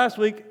 Last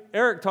week,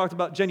 Eric talked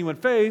about genuine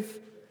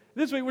faith.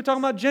 This week, we're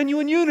talking about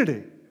genuine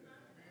unity.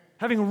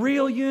 Having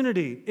real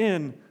unity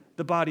in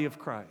the body of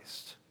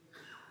Christ.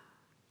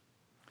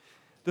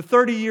 The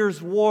 30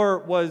 Years' War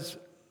was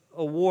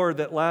a war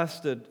that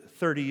lasted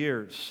 30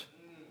 years.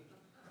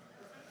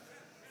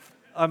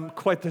 I'm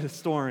quite the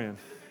historian.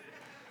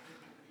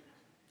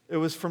 It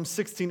was from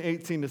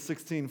 1618 to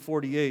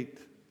 1648.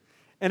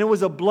 And it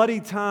was a bloody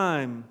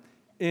time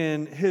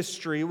in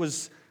history. It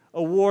was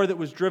a war that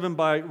was driven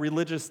by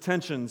religious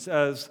tensions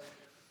as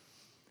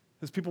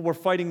people were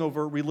fighting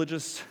over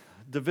religious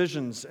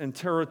divisions and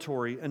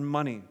territory and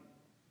money.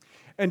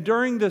 And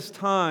during this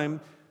time,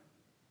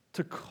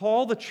 to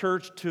call the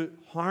church to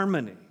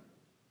harmony,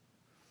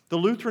 the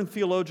Lutheran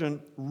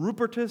theologian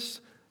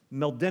Rupertus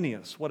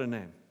Meldenius, what a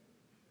name,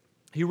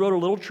 he wrote a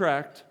little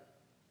tract,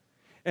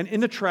 and in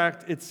the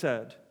tract it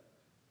said,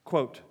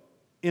 quote,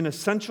 in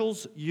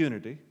essentials,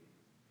 unity,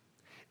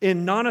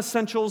 in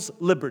non-essentials,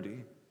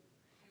 liberty,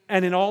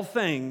 and in all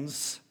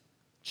things,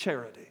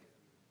 charity.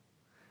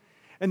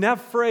 And that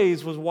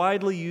phrase was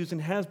widely used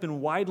and has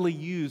been widely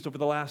used over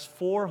the last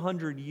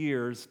 400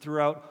 years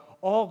throughout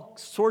all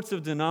sorts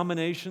of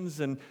denominations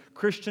and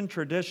Christian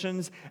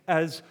traditions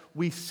as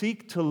we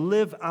seek to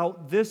live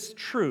out this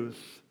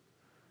truth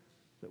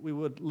that we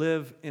would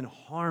live in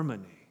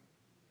harmony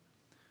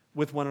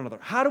with one another.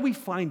 How do we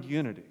find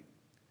unity?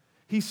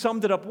 He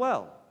summed it up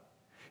well.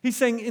 He's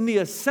saying in the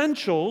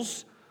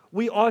essentials,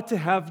 we ought to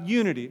have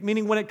unity,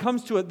 meaning when it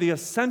comes to it, the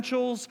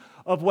essentials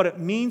of what it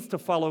means to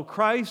follow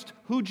Christ,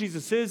 who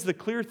Jesus is, the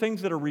clear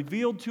things that are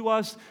revealed to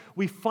us,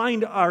 we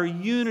find our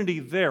unity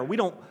there. We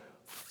don't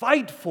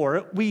fight for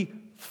it, we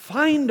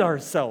find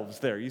ourselves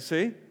there, you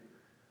see?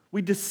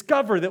 We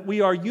discover that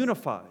we are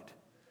unified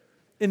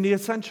in the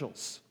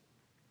essentials.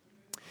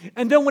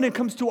 And then when it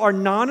comes to our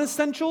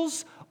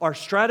non-essentials, our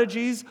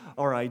strategies,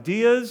 our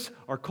ideas,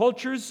 our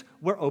cultures,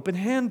 we're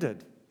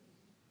open-handed.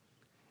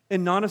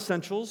 In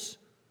non-essentials,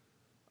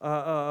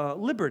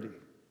 liberty.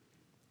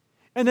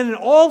 And then in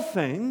all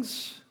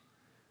things,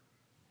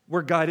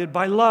 we're guided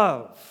by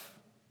love.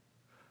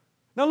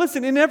 Now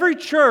listen, in every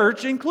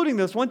church, including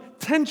this one,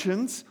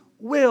 tensions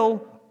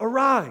will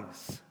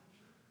arise.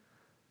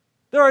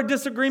 There are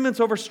disagreements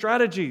over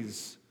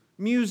strategies,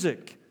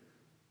 music,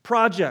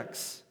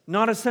 projects,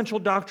 non-essential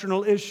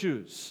doctrinal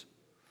issues.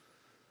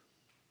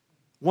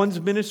 One's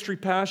ministry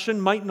passion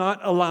might not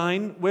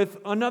align with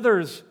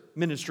another's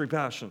ministry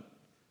passion.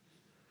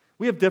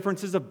 We have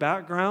differences of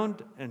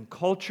background and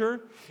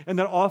culture, and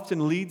that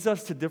often leads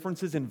us to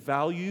differences in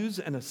values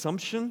and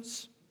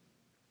assumptions.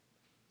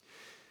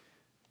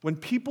 When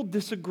people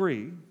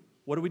disagree,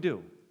 what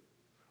do?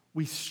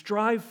 We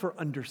strive for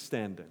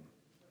understanding.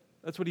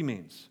 That's what he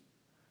means.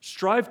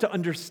 Strive to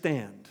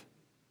understand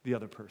the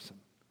other person.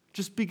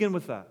 Just begin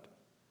with that.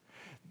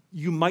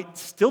 You might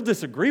still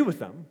disagree with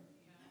them,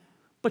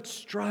 but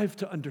strive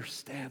to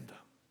understand them.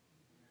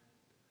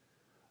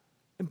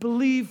 And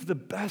believe the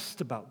best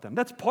about them.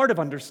 That's part of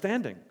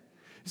understanding.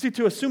 You see,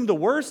 to assume the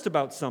worst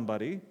about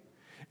somebody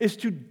is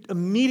to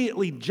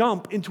immediately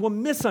jump into a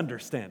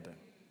misunderstanding.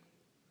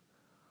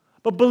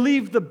 But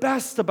believe the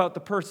best about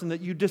the person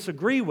that you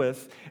disagree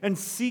with and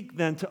seek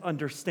then to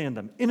understand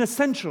them. In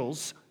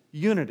essentials,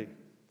 unity.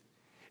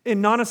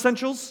 In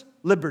non-essentials,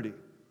 liberty.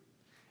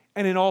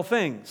 And in all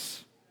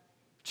things,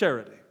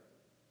 charity.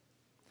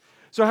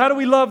 So how do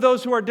we love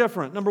those who are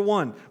different? Number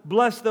one,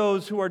 bless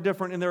those who are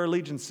different in their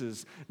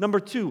allegiances. Number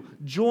two,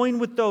 join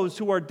with those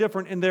who are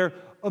different in their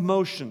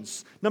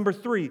emotions. Number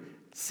three,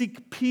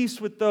 seek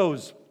peace with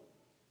those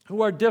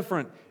who are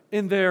different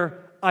in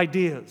their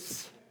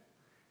ideas.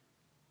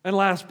 And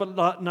last but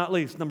not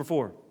least, number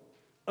four,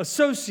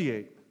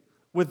 associate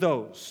with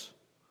those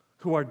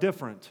who are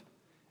different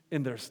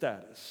in their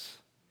status.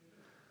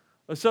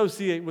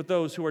 Associate with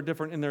those who are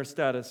different in their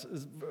status.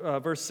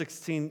 Verse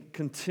 16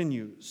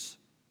 continues.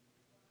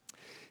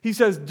 He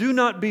says, do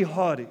not be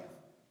haughty,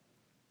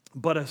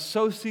 but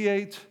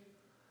associate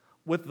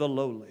with the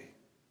lowly.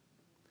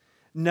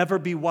 Never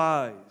be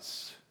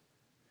wise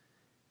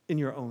in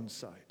your own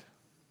sight.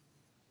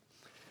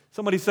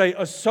 Somebody say,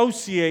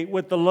 associate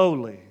with the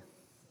lowly.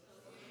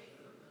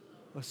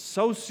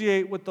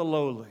 Associate with the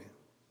lowly.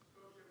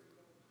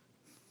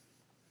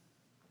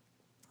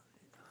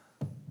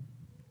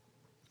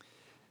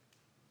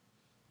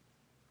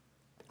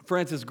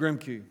 Francis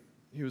Grimke,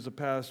 he was a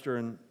pastor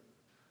in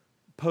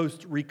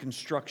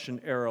post-Reconstruction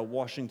era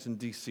Washington,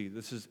 D.C.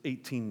 This is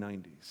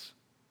 1890s.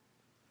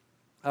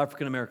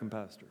 African-American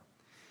pastor.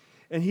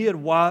 And he had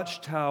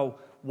watched how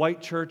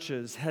white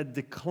churches had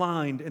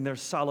declined in their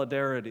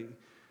solidarity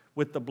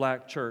with the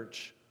black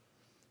church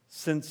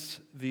since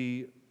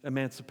the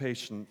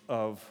emancipation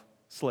of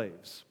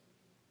slaves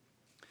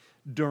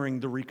during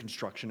the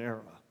Reconstruction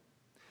era.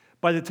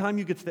 By the time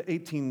you get to the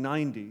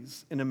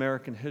 1890s in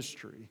American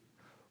history,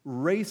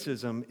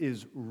 racism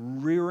is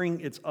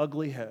rearing its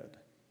ugly head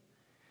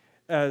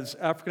as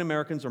African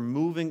Americans are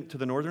moving to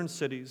the northern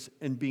cities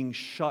and being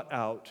shut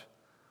out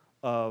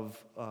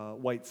of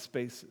white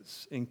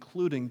spaces,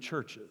 including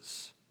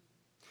churches.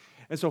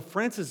 And so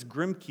Francis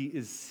Grimke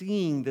is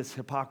seeing this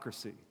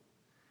hypocrisy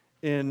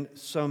in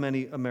so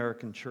many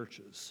American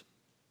churches.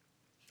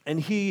 And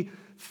he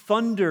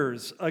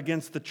thunders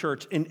against the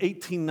church in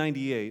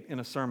 1898 in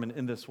a sermon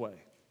in this way.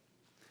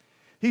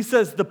 He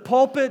says, the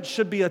pulpit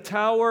should be a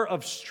tower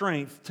of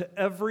strength to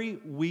every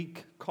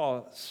weak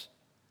cause.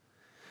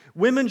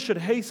 Women should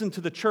hasten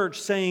to the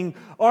church saying,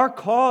 our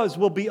cause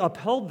will be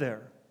upheld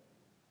there.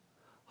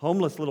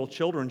 Homeless little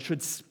children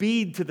should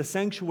speed to the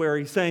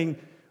sanctuary saying,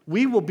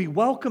 we will be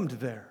welcomed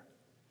there.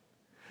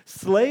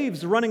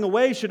 Slaves running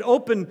away should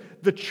open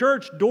the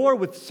church door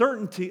with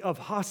certainty of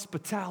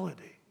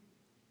hospitality.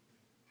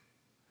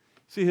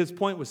 See, his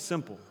point was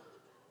simple.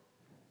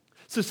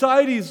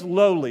 Society's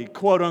lowly,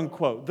 quote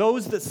unquote,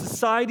 those that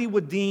society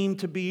would deem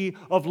to be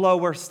of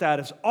lower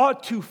status,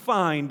 ought to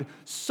find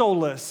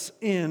solace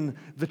in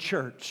the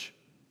church.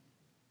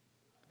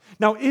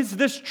 Now, is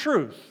this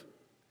truth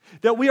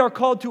that we are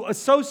called to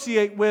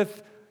associate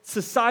with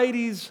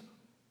society's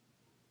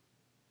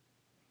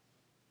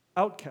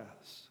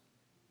outcasts?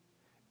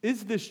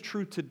 Is this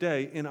true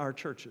today in our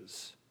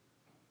churches?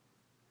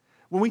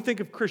 When we think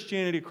of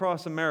Christianity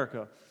across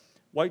America,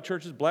 white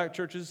churches, black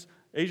churches,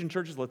 Asian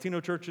churches, Latino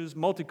churches,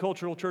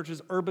 multicultural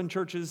churches, urban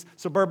churches,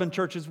 suburban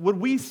churches, would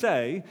we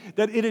say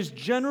that it is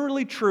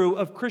generally true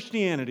of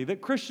Christianity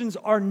that Christians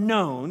are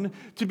known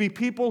to be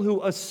people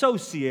who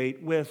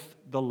associate with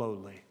the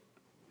lowly?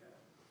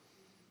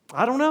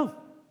 I don't know.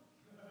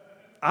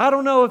 I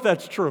don't know if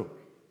that's true.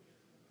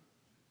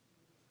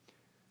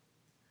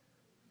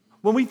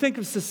 When we think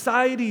of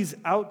society's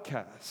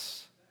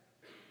outcasts,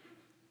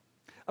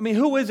 I mean,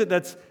 who is it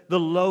that's the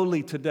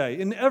lowly today?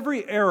 In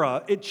every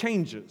era, it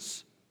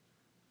changes.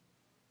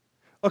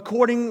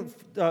 According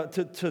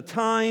to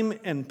time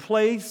and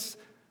place,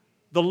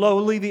 the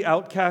lowly, the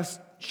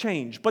outcast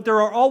change. But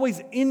there are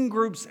always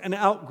in-groups and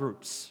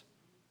out-groups.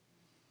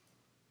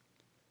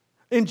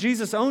 In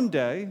Jesus' own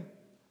day,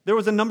 there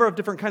was a number of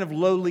different kind of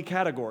lowly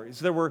categories.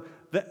 There were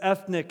the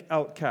ethnic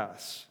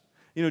outcasts.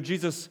 You know,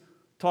 Jesus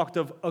talked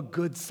of a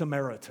good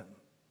Samaritan.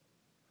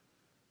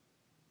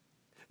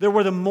 There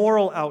were the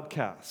moral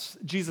outcasts.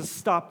 Jesus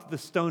stopped the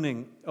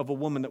stoning of a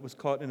woman that was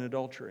caught in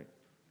adultery.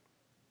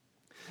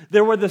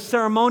 There were the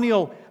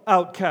ceremonial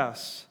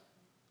outcasts,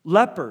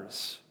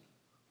 lepers,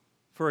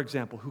 for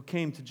example, who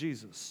came to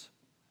Jesus.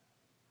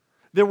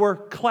 There were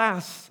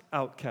class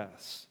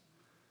outcasts.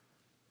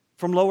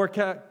 from lower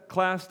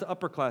class to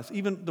upper class.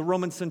 Even the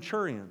Roman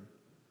centurion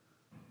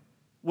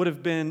would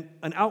have been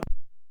an outcast.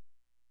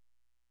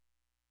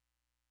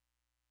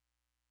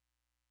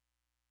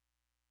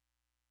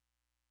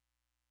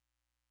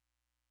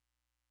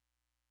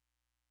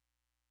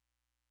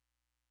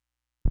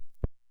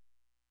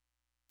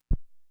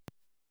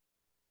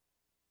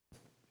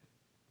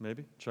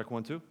 Maybe. Check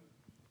 1, 2.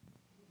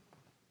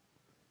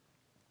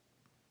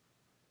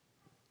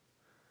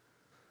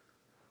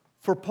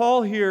 For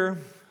Paul here,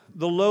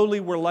 the lowly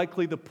were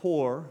likely the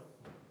poor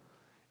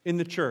in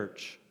the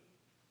church.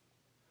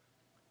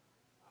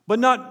 But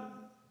not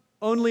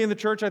only in the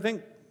church, I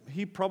think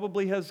he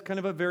probably has kind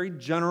of a very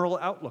general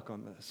outlook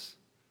on this.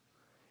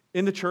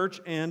 In the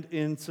church and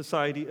in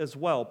society as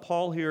well.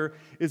 Paul here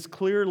is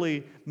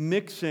clearly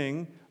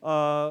mixing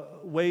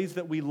ways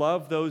that we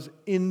love those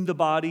in the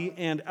body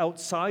and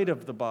outside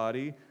of the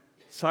body,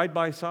 side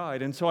by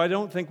side. And so I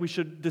don't think we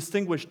should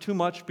distinguish too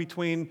much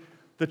between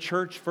the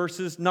church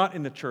versus not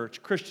in the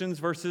church, Christians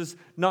versus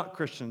not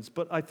Christians.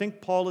 But I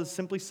think Paul is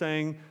simply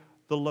saying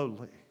the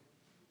lowly.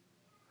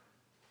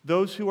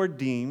 Those who are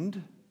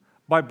deemed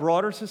by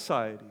broader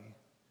society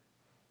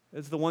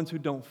as the ones who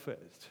don't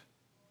fit,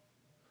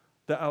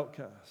 the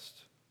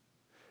outcast.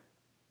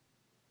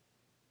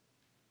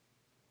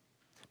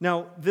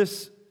 Now,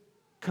 this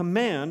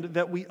command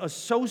that we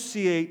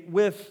associate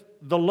with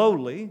the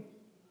lowly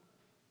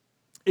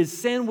is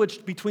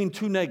sandwiched between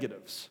two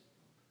negatives.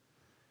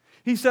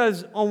 He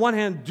says, on one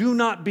hand, do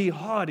not be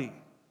haughty.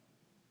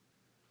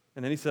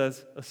 And then he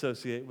says,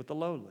 associate with the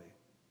lowly.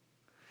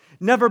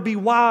 Never be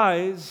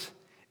wise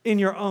in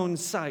your own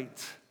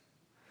sight.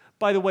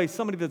 By the way,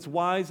 somebody that's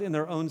wise in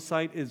their own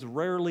sight is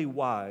rarely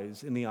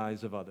wise in the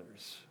eyes of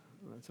others.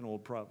 That's an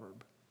old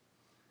proverb.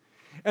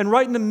 And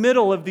right in the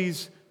middle of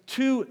these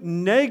two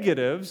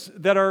negatives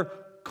that are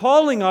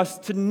calling us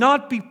to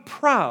not be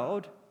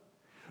proud,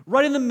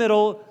 right in the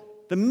middle,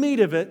 the meat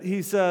of it,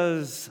 he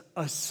says,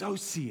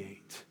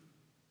 associate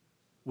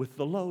with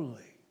the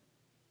lowly.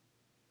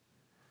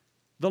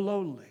 The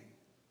lowly.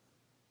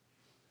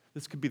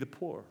 This could be the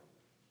poor.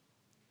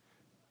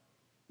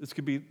 This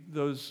could be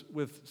those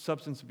with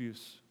substance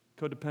abuse,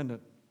 codependent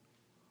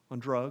on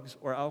drugs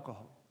or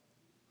alcohol.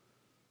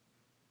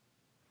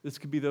 This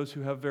could be those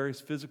who have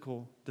various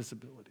physical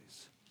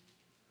disabilities.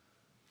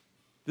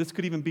 This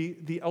could even be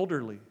the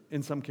elderly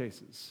in some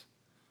cases,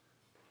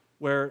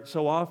 where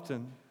so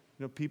often,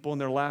 people in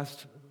their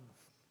last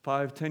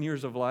 5-10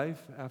 years of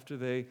life, after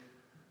they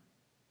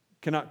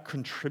cannot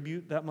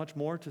contribute that much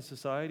more to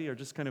society, are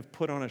just kind of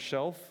put on a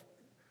shelf,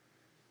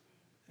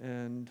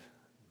 and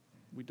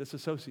we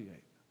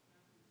disassociate.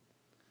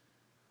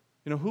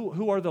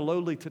 Who are the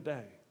lowly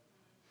today?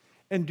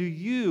 And do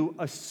you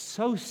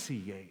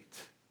associate?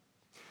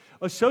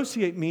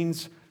 Associate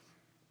means,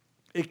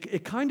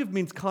 it kind of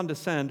means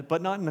condescend,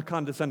 but not in a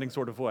condescending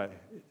sort of way.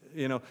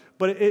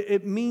 But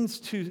it means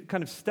to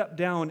kind of step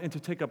down and to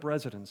take up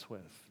residence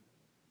with.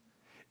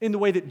 In the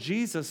way that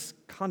Jesus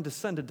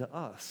condescended to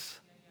us.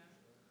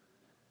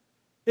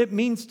 It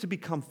means to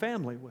become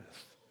family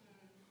with.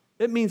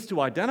 It means to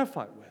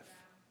identify with.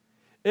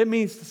 It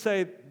means to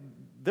say,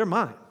 they're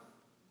mine.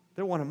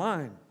 They're one of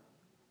mine.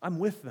 I'm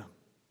with them.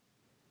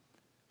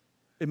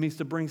 It means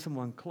to bring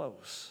someone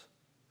close.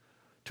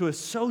 To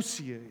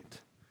associate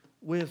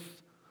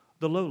with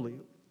the lowly.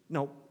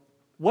 Now,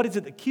 what is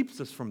it that keeps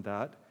us from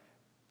that?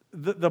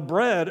 The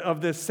bread of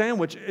this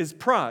sandwich is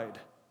pride.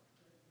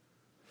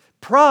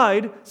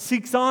 Pride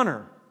seeks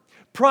honor.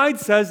 Pride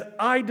says,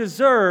 I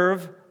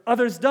deserve,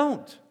 others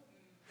don't.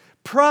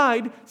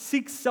 Pride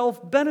seeks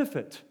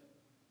self-benefit.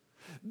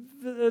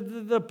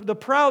 The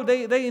proud,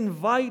 they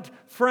invite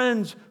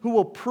friends who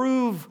will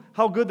prove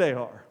how good they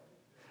are.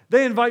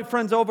 They invite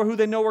friends over who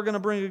they know are going to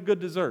bring a good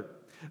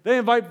dessert. They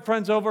invite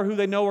friends over who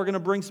they know are going to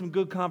bring some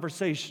good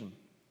conversation.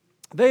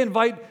 They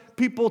invite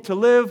people to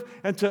live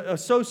and to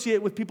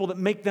associate with people that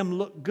make them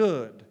look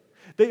good.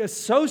 They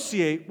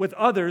associate with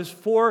others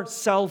for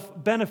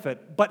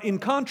self-benefit. But in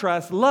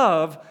contrast,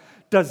 love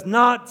does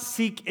not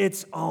seek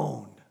its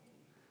own.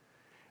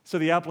 So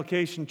the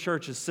application,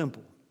 church, is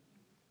simple.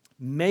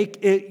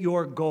 Make it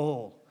your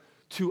goal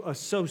to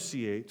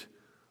associate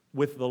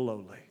with the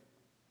lowly.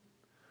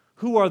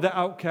 Who are the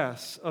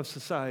outcasts of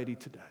society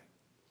today?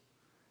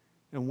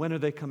 And when are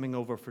they coming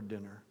over for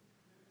dinner?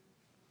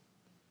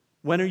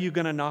 When are you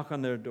going to knock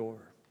on their door?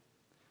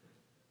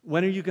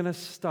 When are you going to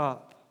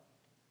stop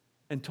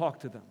and talk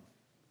to them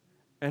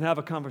and have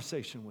a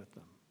conversation with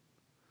them?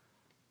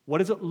 What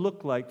does it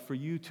look like for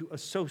you to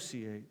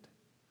associate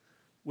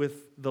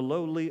with the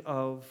lowly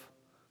of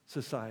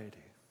society?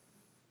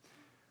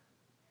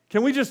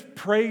 Can we just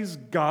praise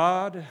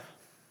God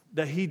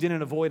that He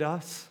didn't avoid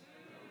us?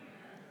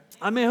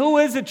 I mean, who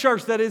is it,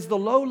 church, that is the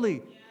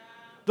lowly?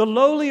 The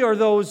lowly are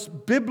those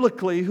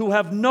biblically who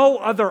have no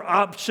other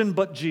option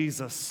but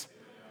Jesus.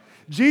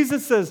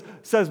 Jesus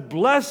says,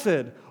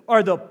 blessed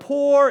are the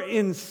poor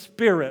in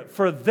spirit,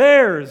 for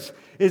theirs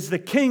is the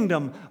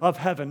kingdom of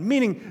heaven.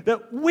 Meaning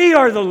that we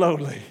are the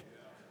lowly.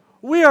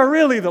 We are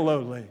really the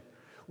lowly.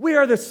 We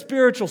are the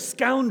spiritual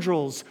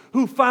scoundrels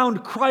who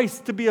found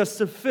Christ to be a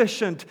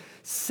sufficient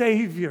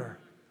Savior.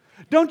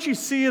 Don't you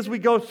see as we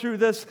go through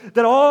this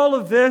that all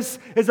of this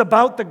is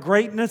about the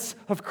greatness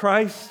of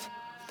Christ?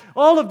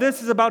 All of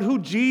this is about who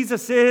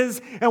Jesus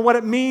is and what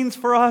it means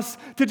for us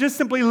to just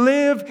simply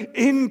live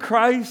in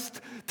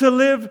Christ, to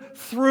live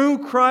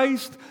through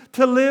Christ,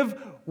 to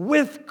live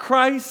with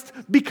Christ,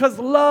 because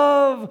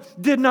love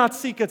did not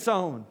seek its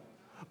own,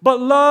 but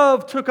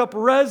love took up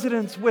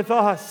residence with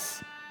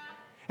us.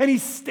 And He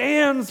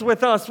stands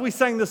with us. We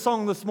sang the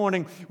song this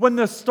morning, when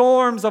the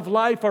storms of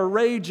life are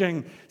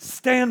raging,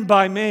 stand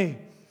by me.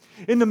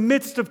 In the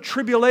midst of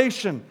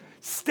tribulation,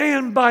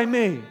 stand by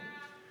me.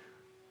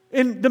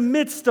 In the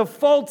midst of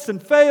faults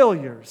and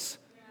failures,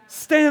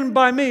 stand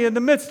by me. In the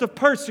midst of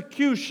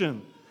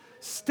persecution,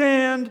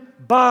 stand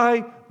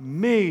by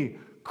me.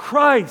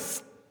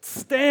 Christ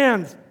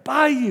stands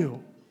by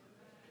you.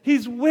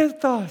 He's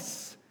with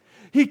us.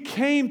 He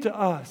came to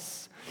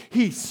us.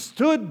 He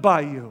stood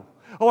by you.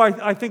 Oh,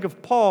 I think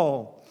of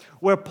Paul,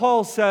 where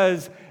Paul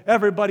says,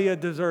 everybody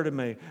had deserted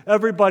me.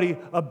 Everybody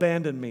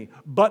abandoned me.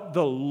 But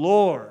the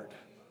Lord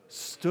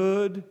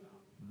stood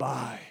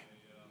by.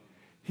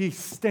 He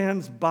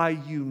stands by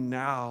you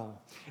now.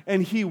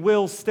 And He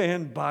will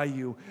stand by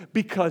you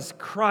because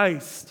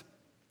Christ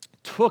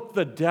took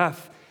the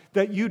death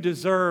that you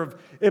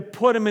deserve. It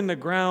put Him in the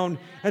ground.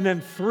 And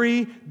then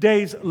 3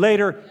 days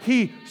later,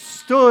 He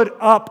stood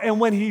up. And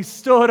when He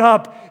stood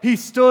up, He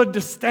stood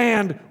to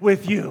stand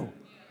with you.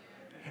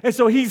 And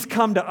so He's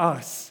come to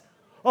us.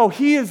 Oh,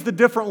 He is the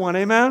different one,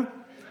 amen?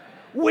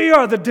 We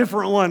are the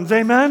different ones,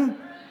 amen?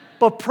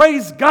 But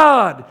praise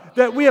God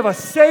that we have a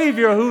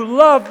Savior who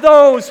loved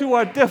those who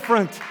are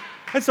different.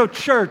 And so,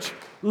 church,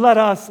 let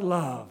us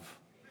love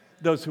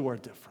those who are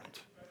different.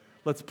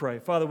 Let's pray.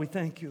 Father, we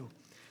thank You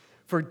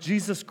for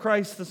Jesus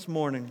Christ this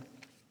morning,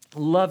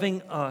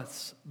 loving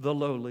us, the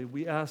lowly.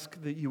 We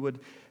ask that You would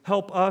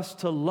help us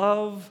to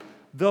love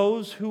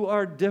those who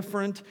are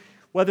different,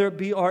 whether it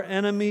be our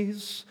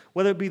enemies,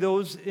 whether it be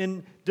those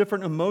in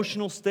different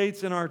emotional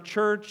states in our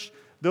church,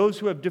 those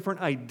who have different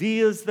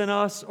ideas than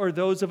us, or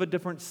those of a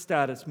different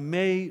status.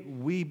 May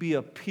we be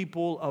a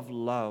people of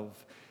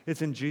love.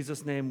 It's in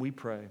Jesus' name we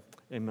pray.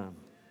 Amen.